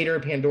 and later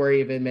Pandora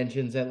even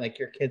mentions that like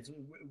your kids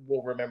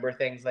will remember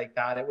things like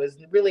that. It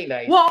was really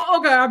nice. well,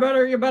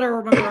 okay, you better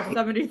remember a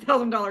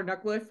 $70,000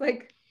 necklace.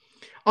 Like,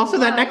 Also,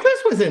 that what?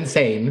 necklace was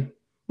insane.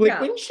 Like,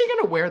 Yeah. when's she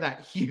gonna wear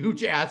that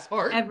huge ass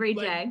heart Every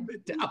like, day.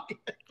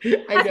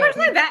 medallion? I know.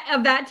 Especially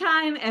that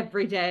time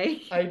every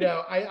day. I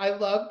know. I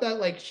love that.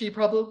 Like, she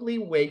probably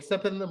wakes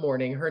up in the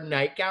morning. Her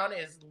nightgown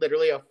is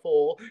literally a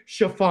full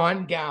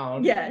chiffon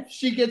gown. Yes.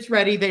 She gets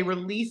ready. They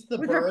release the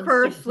With her birds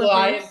fur to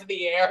fly slippers. into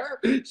the air.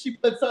 She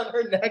puts on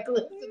her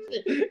necklace,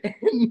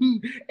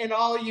 and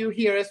all you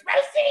hear is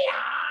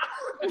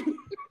Rosia in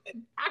the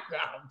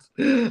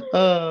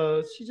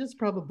background. She just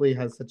probably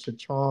has such a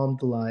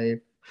charmed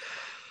life.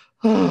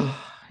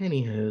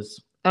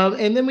 Anywho's.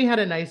 And then we had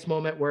a nice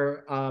moment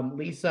where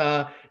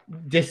Lisa,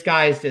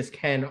 disguised as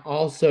Ken,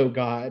 also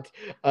got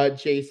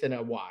Jason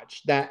a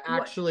watch that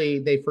actually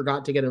they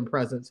forgot to get him a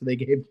present, so they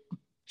gave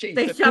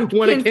Jason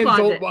one of Ken's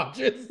old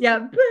watches.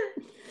 Yep.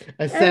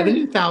 A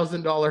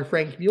 $70,000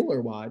 Frank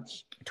Mueller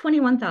watch.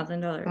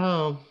 $21,000.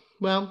 Oh,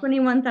 well.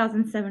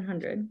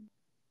 21,700.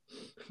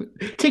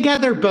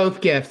 Together,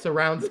 both gifts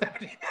around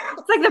 70.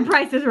 It's like the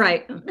price is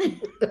right.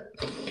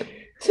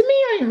 To me,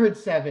 I heard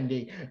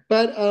 70,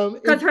 but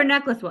because her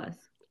necklace was.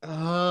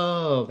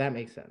 Oh, that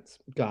makes sense.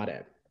 Got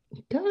it.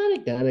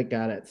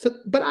 Got it. So,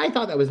 but I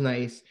thought that was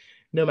nice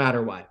no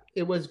matter what.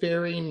 It was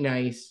very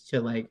nice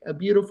to like a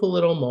beautiful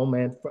little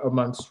moment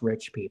amongst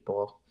rich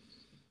people.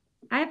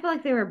 I feel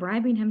like they were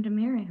bribing him to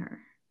marry her.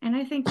 And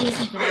I think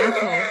Jason's an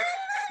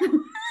asshole.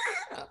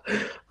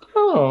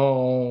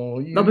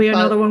 Oh. There'll be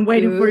another one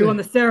waiting for you on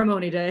the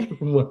ceremony day.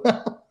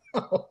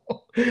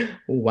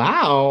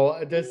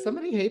 Wow. Does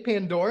somebody hate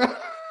Pandora?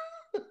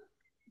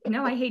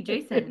 No, I hate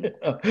Jason.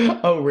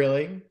 Oh,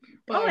 really?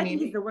 Well, I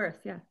think he's the worst,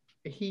 yeah.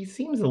 He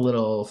seems a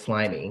little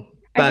slimy.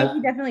 But... I think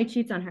he definitely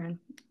cheats on her.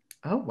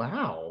 Oh,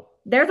 wow.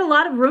 There's a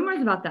lot of rumors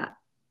about that.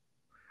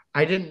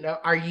 I didn't know.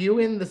 Are you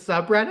in the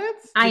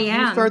subreddits? I am.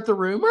 Did you start the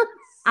rumors?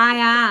 I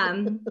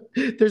am.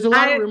 There's a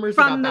lot of rumors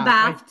from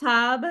about the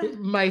bathtub.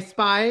 My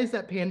spies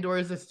at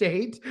Pandora's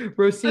estate,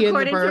 Rosia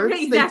and the birds,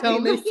 exactly, they tell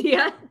me.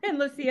 Lucia and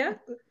Lucia.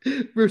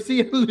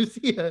 Rosia and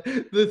Lucia,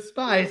 the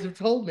spies have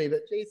told me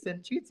that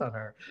Jason cheats on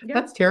her. Yep.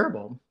 That's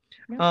terrible.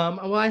 Yep.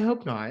 Well, I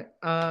hope not.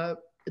 And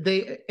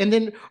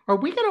then are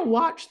we gonna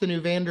watch the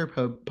new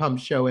Vanderpump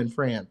show in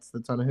France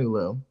that's on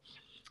Hulu?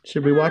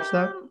 Should we watch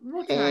that?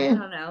 We'll try. I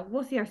don't know.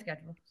 We'll see our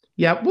schedule.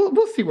 Yeah,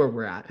 we'll see where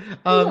we're at. We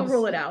won't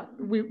rule it out.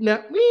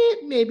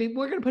 Maybe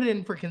we're gonna put it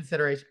in for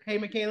consideration. Hey,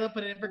 Michaela,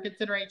 put it in for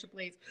consideration,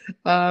 please.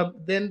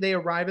 Then they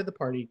arrive at the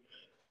party.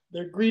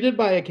 They're greeted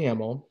by a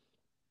camel,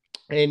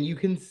 and you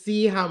can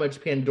see how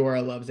much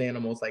Pandora loves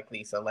animals like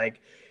Lisa.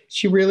 Like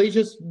she really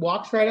just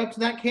walks right up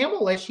to that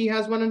camel, like she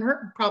has one in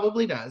her.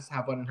 Probably does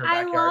have one in her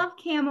backyard. I love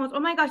camels. Oh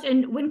my gosh!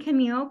 And when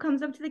Camille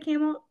comes up to the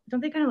camel, don't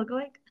they kind of look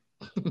alike?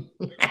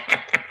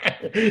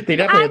 They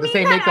definitely have the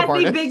same makeup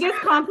artist. The biggest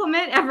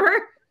compliment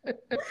ever. I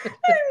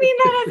mean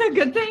that as a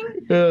good thing.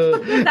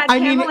 That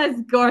camel is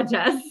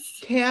gorgeous.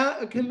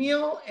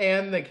 Camille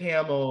and the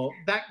camel.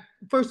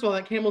 First of all,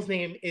 that camel's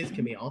name is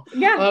Camille.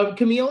 Yeah.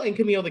 Camille and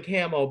Camille the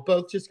camel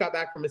both just got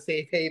back from a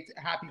safe,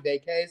 happy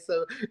vacay,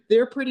 so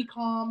they're pretty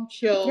calm,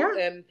 chill,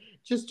 and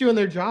just doing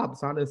their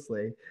jobs.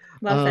 Honestly,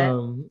 love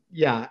it.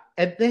 Yeah,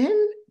 and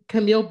then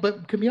Camille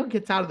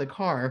gets out of the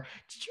car.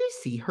 Did you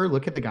see her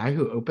look at the guy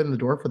who opened the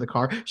door for the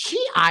car? She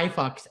eye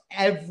fucks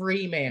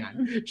every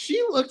man.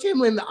 She looked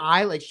him in the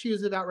eye like she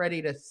was about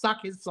ready to suck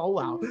his soul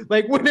out.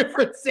 Like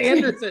Winifred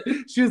Sanderson.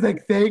 She was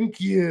like,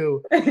 thank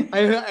you.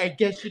 I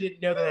guess she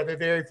didn't know that I have a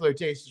very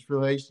flirtatious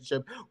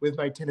relationship with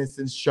my tennis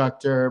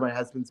instructor, my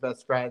husband's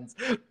best friends.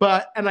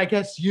 And I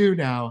guess you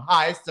now.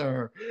 Hi,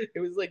 sir. It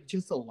was like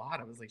just a lot.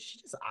 I was like, she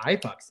just eye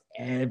fucks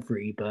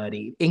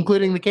everybody,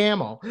 including the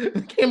camel.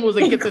 The camel was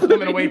like, get this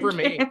woman away from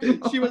me.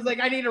 She was like,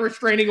 I need a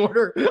restraining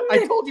order.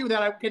 I told you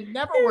that I can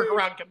never work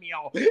around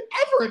Camille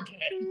ever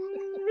again.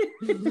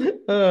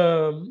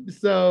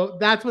 So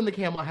that's when the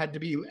camel had to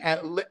be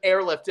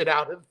airlifted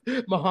out of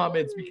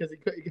Mohammed's because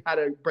he had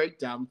a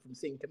breakdown from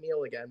seeing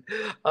Camille again.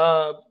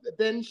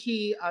 Then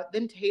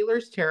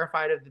Taylor's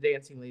terrified of the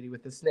dancing lady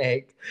with the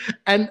snake,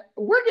 and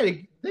we're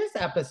getting this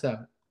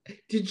episode.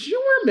 Did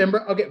you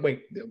remember? Okay,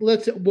 wait.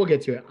 We'll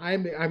get to it.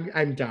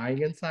 I'm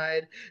dying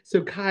inside.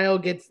 So Kyle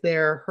gets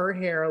there. Her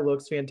hair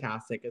looks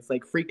fantastic. It's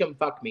like freaking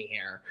fuck me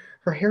hair.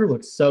 Her hair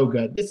looks so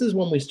good. This is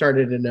when we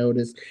started to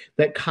notice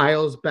that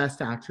Kyle's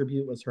best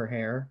attribute was her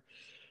hair.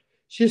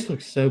 She just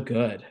looks so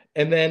good.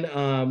 And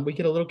then we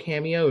get a little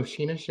cameo of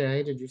Sheena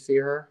Shea. Did you see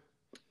her?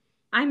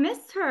 I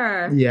missed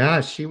her.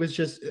 Yeah, she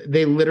was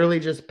they literally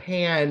just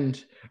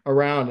panned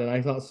around, and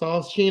I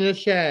saw Sheena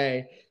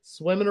Shea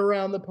swimming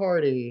around the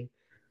party.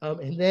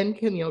 And then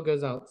Camille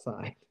goes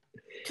outside.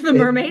 To the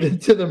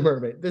mermaid? To the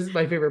mermaid. This is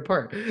my favorite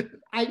part.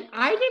 I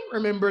didn't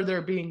remember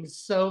there being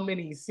so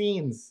many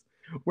scenes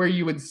where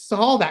you would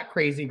saw that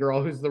crazy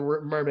girl who's the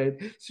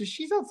mermaid. So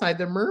she's outside.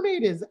 The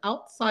mermaid is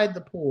outside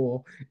the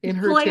pool in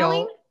her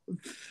Flailing? tail,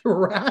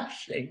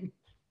 thrashing,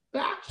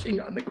 thrashing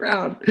on the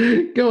ground,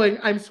 going,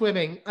 I'm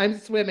swimming, I'm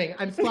swimming,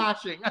 I'm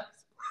splashing.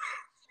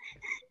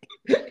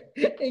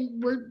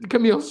 And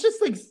Camille's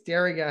just like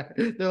staring at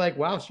her. They're like,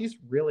 wow, she's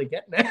really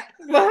getting it.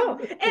 Wow.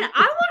 And I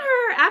want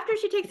her, after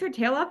she takes her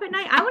tail off at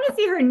night, I want to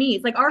see her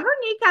knees. Like, are her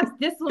kneecaps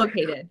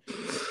dislocated?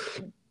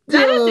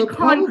 That is the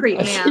concrete,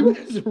 man. She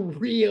was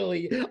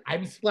really,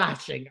 I'm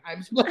splashing. I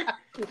was like,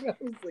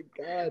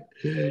 God.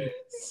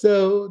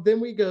 So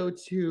then we go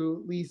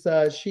to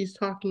Lisa. She's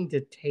talking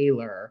to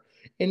Taylor,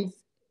 and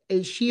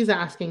she's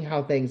asking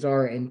how things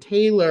are. And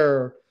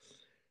Taylor,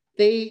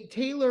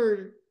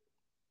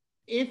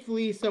 if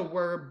Lisa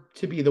were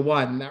to be the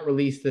one that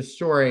released this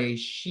story,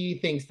 she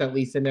thinks that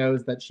Lisa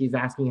knows that she's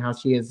asking how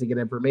she is to get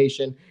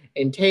information.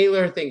 And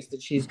Taylor thinks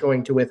that she's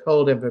going to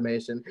withhold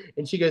information.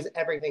 And she goes,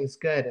 everything's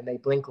good. And they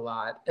blink a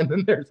lot. And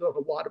then there's a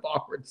lot of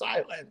awkward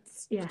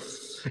silence. Yeah.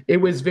 It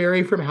was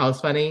very from House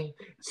Funny.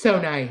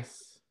 So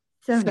nice.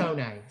 So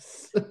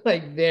nice.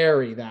 Like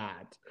very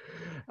that.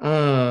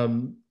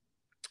 And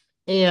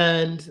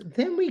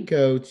then we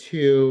go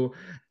to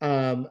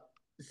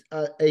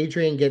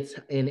Adrian gets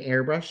an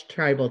airbrush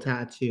tribal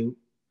tattoo.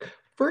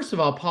 First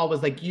of all, Paul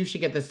was like, you should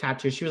get this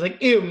tattoo. She was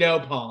like, ew, no,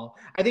 Paul.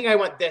 I think I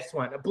want this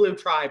one, a blue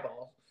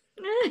tribal.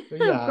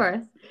 Yeah. Of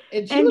course.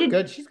 And she looked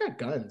good. She's got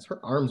guns.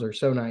 Her arms are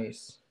so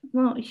nice.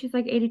 Well, she's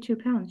like 82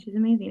 pounds. She's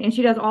amazing. And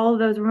she does all of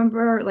those,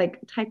 remember, like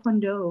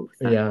Taekwondo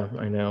stuff. Yeah,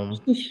 I know.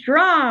 She's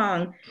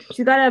strong.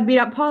 She's got to beat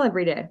up Paul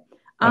every day.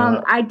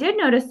 I did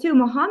notice, too,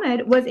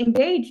 Mohammed was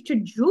engaged to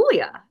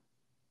Julia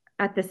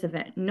at this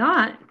event,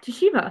 not to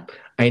Shiva.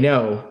 I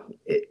know.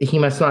 He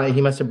must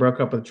have broke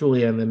up with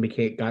Julia and then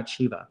got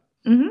Shiva.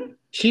 Mm-hmm.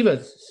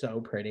 Shiva's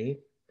so pretty.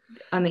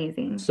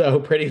 Amazing. So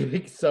pretty,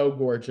 like, so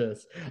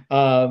gorgeous.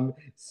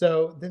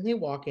 So then they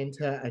walk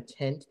into a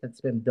tent that's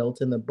been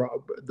built in the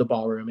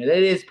ballroom, and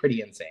it is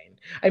pretty insane.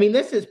 I mean,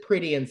 this is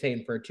pretty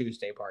insane for a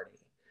Tuesday party.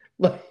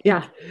 Like,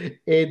 yeah,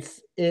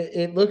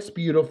 it looks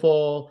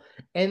beautiful.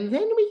 And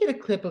then we get a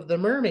clip of the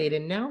mermaid,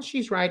 and now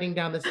she's riding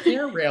down the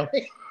stair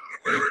railing.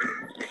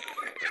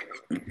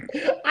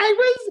 I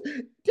was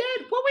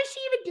dead. What was she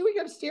even doing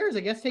upstairs?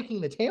 I guess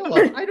taking the tail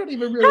off. I don't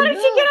even really know. How did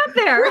she get up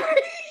there?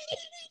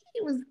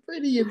 It was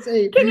pretty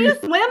insane. Can you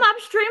swim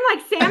upstream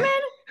like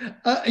salmon?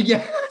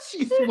 Yeah,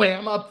 she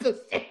swam up the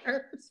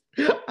stairs.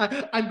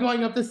 I'm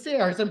going up the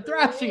stairs. I'm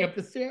thrashing up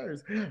the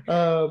stairs.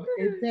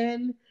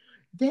 And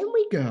then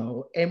we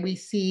go and we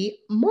see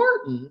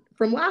Martin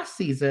from last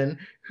season,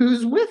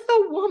 who's with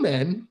a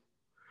woman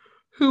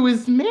who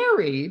is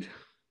married.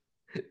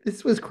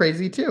 This was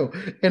crazy too.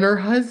 And her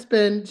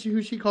husband,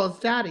 who she calls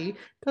daddy,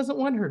 doesn't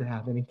want her to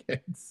have any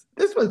kids.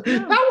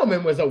 That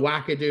woman was a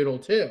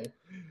wackadoodle too.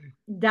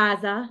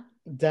 Daza.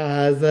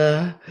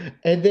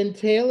 And then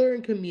Taylor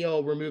and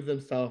Camille remove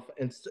themselves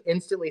and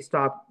instantly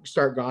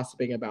start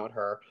gossiping about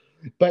her.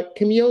 But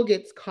Camille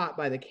gets caught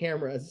by the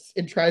cameras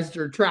and tries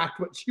to retract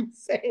what she was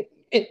saying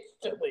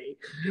instantly.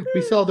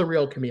 We saw the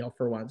real Camille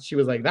for once. She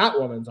was like, that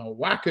woman's a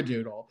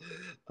wackadoodle.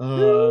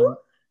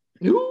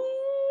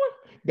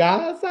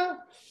 Daza.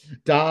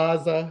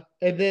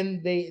 And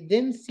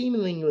then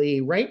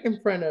seemingly right in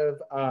front of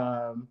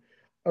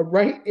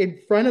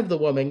the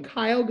woman,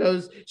 Kyle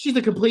goes, she's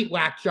a complete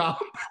whack job.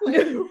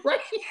 Right.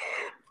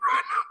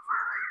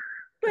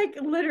 Like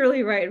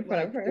literally right in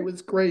front of her. It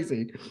was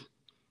crazy.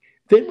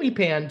 Then we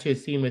pan to a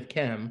scene with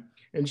Kim,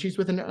 and she's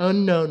with an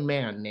unknown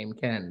man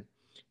named Ken.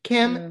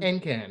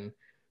 And Ken.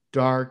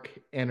 Dark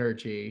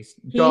energy.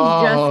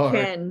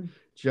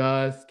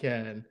 Just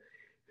Ken.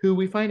 Who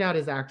we find out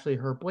is actually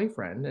her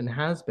boyfriend and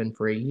has been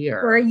for a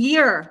year.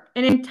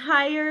 An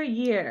entire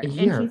year. And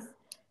she's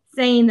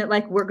saying that,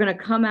 like, we're going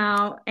to come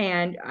out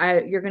and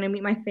you're going to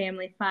meet my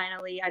family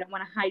finally. I don't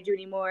want to hide you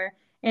anymore.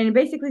 And it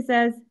basically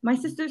says, my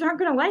sisters aren't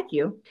going to like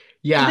you.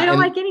 Yeah. They don't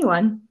like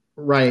anyone.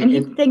 Right. And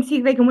he thinks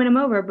they can win him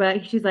over,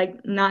 but she's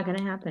like, not going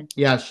to happen.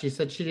 Yeah, she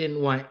said she didn't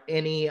want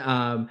any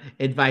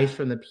advice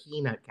from the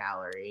peanut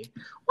gallery.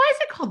 Why is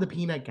it called the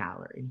peanut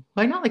gallery?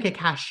 Why not like a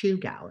cashew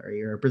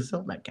gallery or a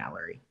Brazil nut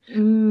gallery?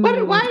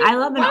 Why I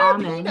love an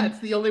almond. Peanuts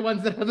the only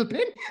ones that have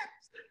opinions?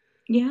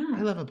 Yeah.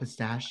 I love a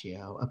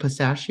pistachio. A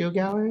pistachio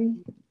gallery?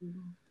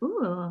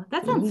 Ooh,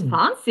 that sounds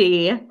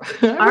fancy.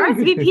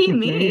 RSVP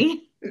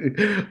me.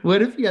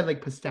 What if you had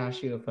like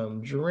pistachio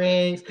foam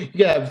drinks? You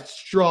could have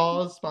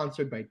straws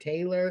sponsored by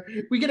Taylor.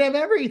 We could have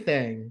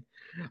everything.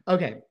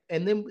 Okay.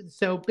 And then,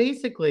 so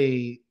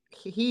basically,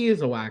 he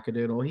is a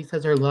wackadoodle. He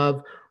says her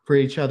love for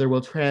each other will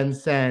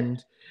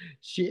transcend.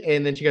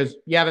 And then she goes,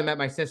 you haven't met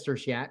my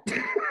sisters yet.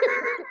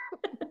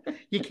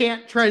 You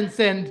can't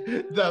transcend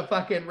the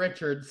fucking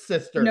Richards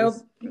sisters. Nope.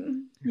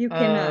 You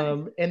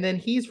cannot. And then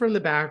he's from the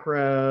back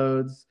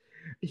roads.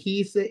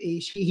 He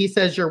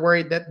says you're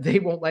worried that they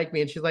won't like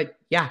me, and she's like,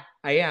 yeah,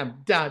 I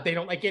am. Duh, they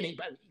don't like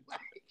anybody.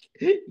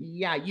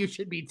 Yeah, you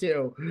should be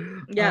too.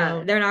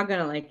 Yeah, they're not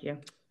gonna like you.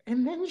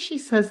 And then she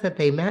says that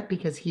they met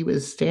because he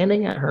was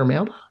standing at her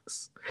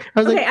mailbox.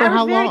 I was Okay, like, for I was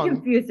how very long?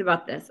 confused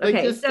about this. Like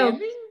Okay, just so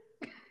standing?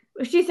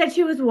 she said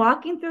she was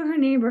walking through her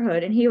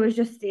neighborhood and he was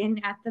just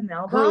standing at the Her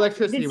mailbox.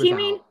 electricity Did was she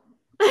mean?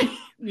 out.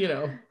 You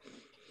know.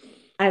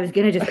 I was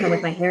gonna just come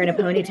with my hair in a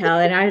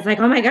ponytail, and I was like,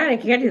 "Oh my god, I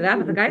can't do that."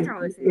 But the guys are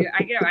always,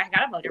 I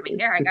gotta blow dry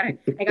my hair.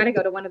 I gotta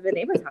go to one of the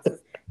neighbors' houses.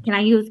 Can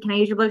I use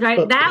your blow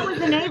dry? That was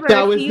the neighbor.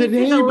 That was She the used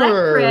his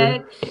neighbor.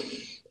 electric,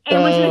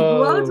 and when she was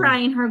blow Oh.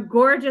 drying her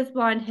gorgeous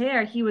blonde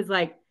hair, he was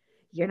like,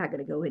 "You're not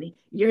gonna go any.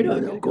 You're not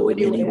gonna go going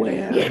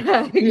anywhere.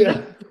 anywhere.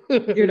 Yeah,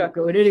 Yeah. you're not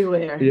going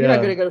anywhere. You're not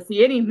Yeah. gonna go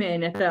see any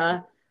men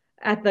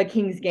at the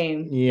Kings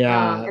game."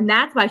 Yeah. And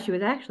that's why she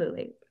was actually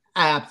late.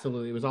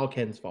 Absolutely. It was all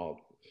Ken's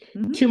fault.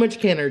 Mhm. Too much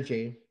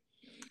Kenergy.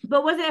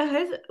 But was it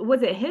his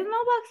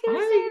mailbox he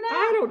was standing at?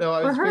 I don't know.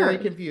 I Or was very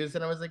hers? confused,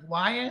 and I was like,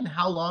 "Why and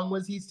how long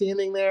was he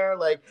standing there?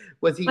 Like,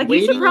 was he Like, you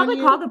should waiting on probably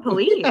you?" call the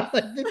police. Yeah,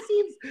 like, this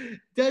seems.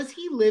 Does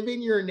he live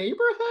in your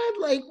neighborhood?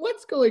 Like,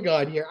 what's going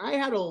on here? I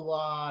had a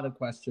lot of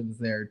questions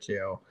there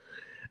too.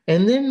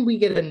 And then we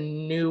get a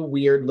new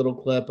weird little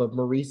clip of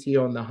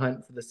Mauricio on the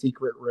hunt for the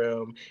secret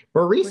room. With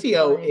Paul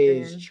Mauricio and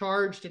is Adrian.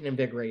 charged and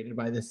invigorated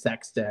by the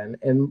sexton,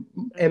 and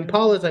Mhm.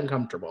 Paul is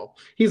uncomfortable.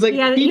 He's like, He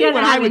he knew doesn't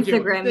what I have would do.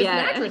 Instagram This yet.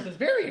 mattress is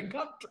very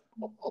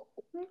uncomfortable.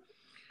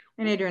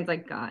 And Adrian's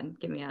like, God,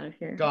 get me out of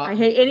here. God. I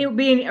hate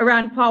being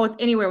around Paul with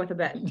anywhere with a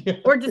bed. Yeah.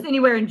 Or just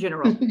anywhere in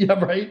general.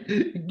 Yeah, right.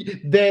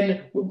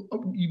 Then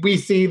we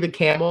see the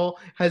camel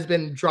has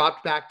been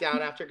dropped back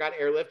down after it got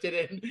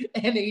airlifted,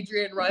 and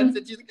Adrian runs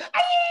and she's like,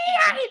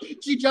 "Aye!"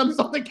 She jumps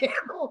on the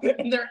camel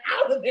and they're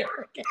out of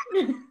there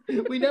again.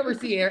 We never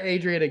see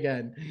Adrian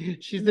again.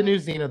 She's the new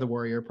Xena the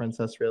Warrior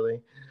Princess, really.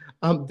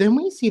 Then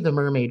we see the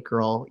mermaid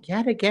girl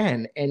yet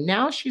again, and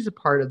now she's a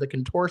part of the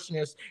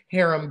contortionist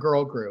harem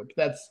girl group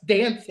that's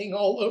dancing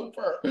all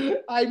over.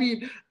 I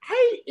mean,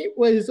 it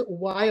was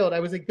wild. I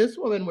was like, this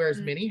woman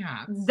wears many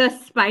hats. The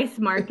Spice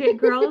Market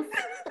girls.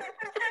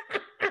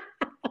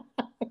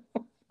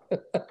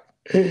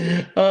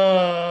 The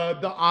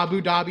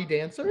Abu Dhabi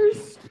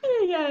dancers.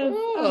 Yes.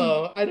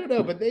 Oh, I don't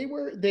know, but they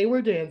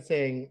were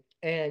dancing.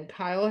 And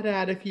Kyle had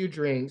had a few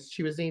drinks.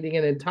 She was eating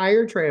an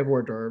entire tray of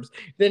hors d'oeuvres.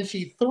 Then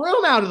she threw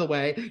them out of the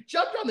way,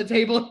 jumped on the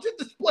table, and did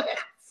the splits.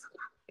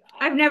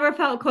 I've never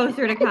felt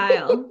closer to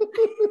Kyle.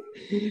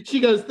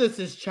 She goes, "This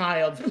is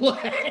child's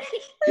play."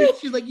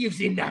 She's like, "You've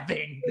seen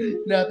nothing."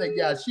 Nothing.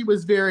 Yeah, she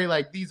was very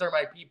like, "These are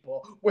my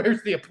people.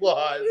 Where's the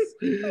applause?"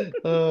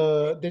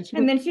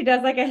 Then she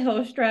does like a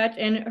hill stretch,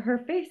 and her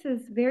face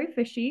is very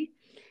fishy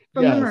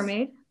from the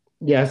mermaid.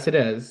 Yes, it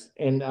is.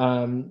 And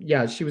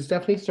yeah, she was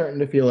definitely starting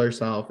to feel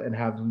herself and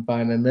having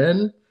fun. And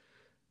then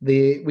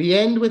we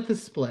end with the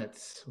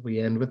splits.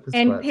 And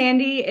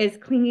Pandy is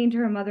clinging to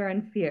her mother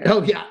in fear.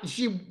 Oh yeah,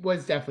 she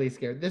was definitely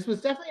scared. This was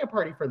definitely a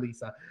party for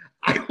Lisa.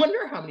 I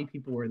wonder how many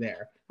people were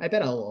there. I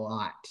bet a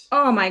lot.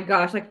 Oh my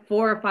gosh, like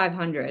 400 or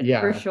 500.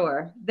 Yeah, for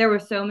sure. There were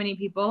so many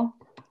people.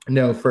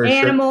 No, for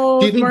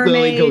Animals, sure. Do you think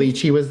mermaids. Lily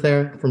Kalichi was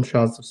there from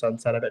Shaws of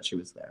Sunset? I bet she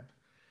was there.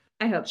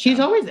 I hope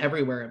she's always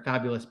everywhere at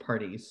fabulous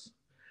parties.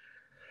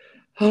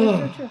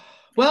 True.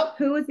 Well,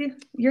 who was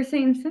your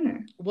saint and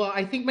sinner? Well,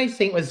 I think my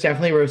saint was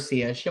definitely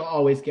Rosia. She'll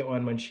always get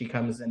one when she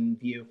comes in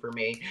view for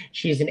me.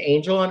 She's an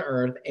angel on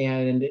earth,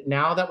 and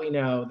now that we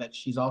know that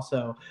she's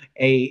also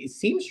a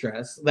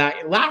seamstress,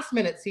 that last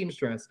minute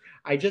seamstress,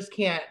 I just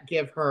can't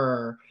give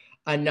her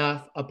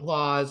enough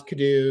applause,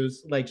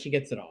 kudos. Like, she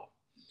gets it all.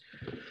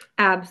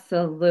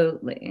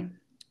 Absolutely.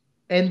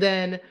 And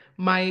then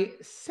my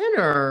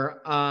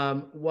sinner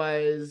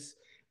was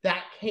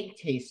that cake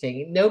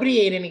tasting. Nobody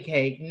ate any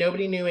cake.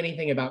 Nobody knew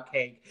anything about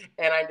cake.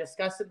 And I'm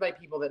disgusted by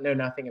people that know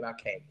nothing about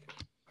cake.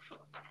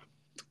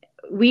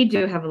 We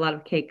do have a lot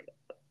of cake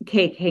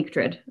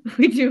hatred.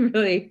 We do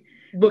really.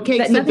 Well,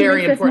 cake's a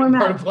very important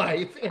part of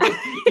life.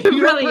 It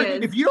really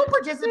is. If you don't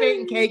participate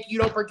in cake, you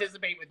don't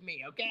participate with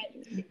me,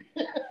 okay?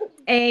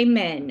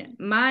 Amen.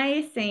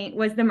 My saint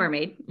was the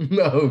mermaid.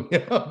 No,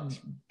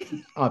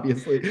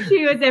 obviously.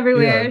 She was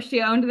everywhere. Yeah.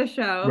 She owned the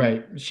show.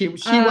 Right. She was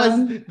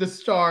the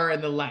star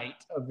and the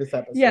light of this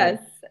episode. Yes.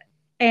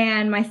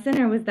 And my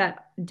sinner was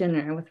that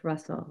dinner with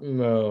Russell.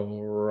 No,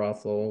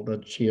 Russell, the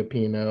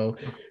Chiappino.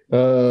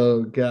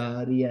 Oh,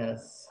 God,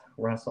 yes.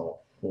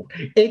 Russell.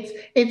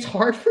 It's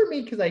hard for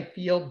me because I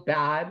feel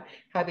bad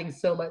having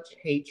so much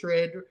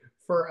hatred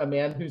for a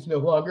man who's no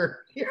longer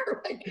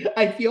here. Like,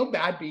 I feel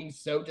bad being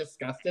so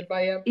disgusted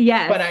by him.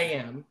 Yes. But I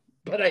am.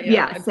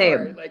 Yeah, I'm same.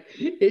 Sorry. Like,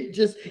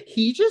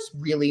 he just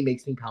really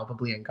makes me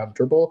palpably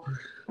uncomfortable.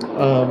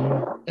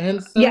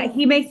 And so, yeah,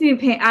 he makes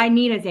me I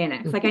need a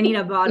Xanax. Like, I need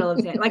a bottle of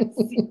Xanax.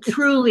 Like,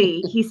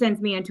 truly, he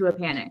sends me into a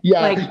panic.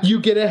 Yeah, like,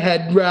 you get a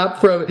head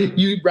wrap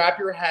you wrap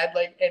your head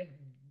like and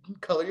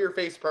color your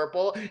face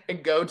purple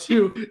and go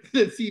to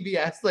the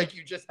CVS like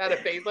you just had a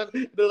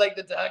facelift. They're like,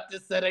 the doctor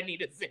said I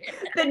need a Xanax.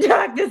 The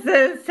doctor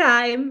says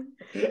time.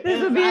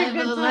 This will be a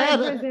good time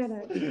for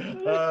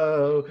Xanax.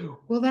 Oh,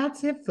 well,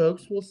 that's it,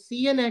 folks. We'll see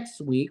you next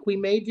week. We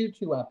may do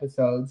 2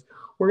 episodes.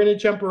 We're gonna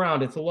jump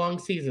around. It's a long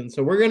season,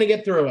 so we're gonna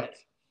get through it.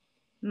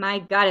 My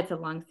God, it's a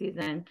long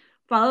season.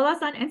 Follow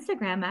us on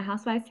Instagram at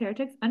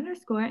housewivesheretics_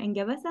 and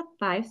give us a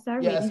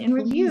 5-star Yes, rating and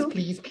review.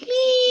 please.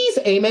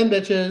 Amen,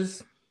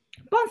 bitches.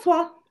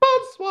 Bonsoir.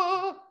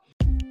 Bonsoir.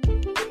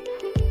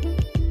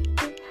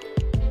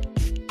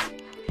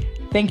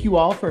 Thank you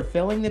all for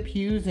filling the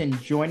pews and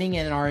joining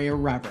in our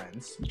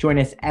irreverence. Join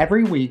us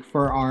every week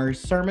for our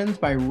sermons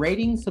by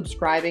rating,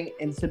 subscribing,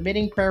 and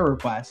submitting prayer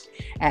requests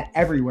at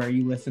everywhere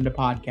you listen to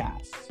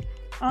podcasts.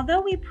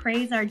 Although we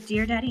praise our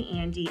dear Daddy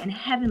Andy and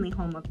heavenly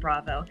home of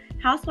Bravo,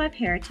 Housewife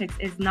Heretics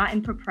is not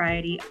in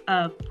propriety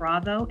of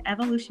Bravo,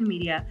 Evolution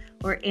Media,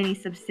 or any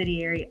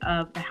subsidiary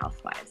of the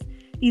Housewives.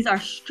 These are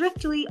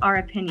strictly our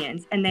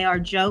opinions, and they are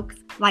jokes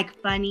like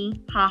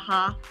funny,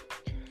 haha.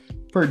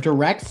 For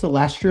direct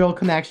celestial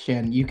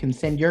connection, you can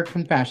send your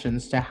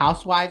confessions to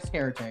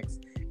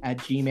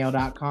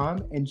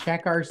housewivesheretics@gmail.com and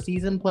check our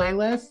season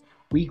playlist,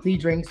 weekly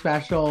drink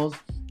specials,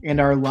 and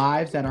our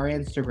lives at our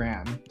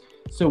Instagram.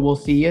 So we'll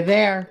see you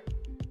there.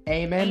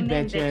 Amen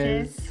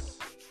bitches.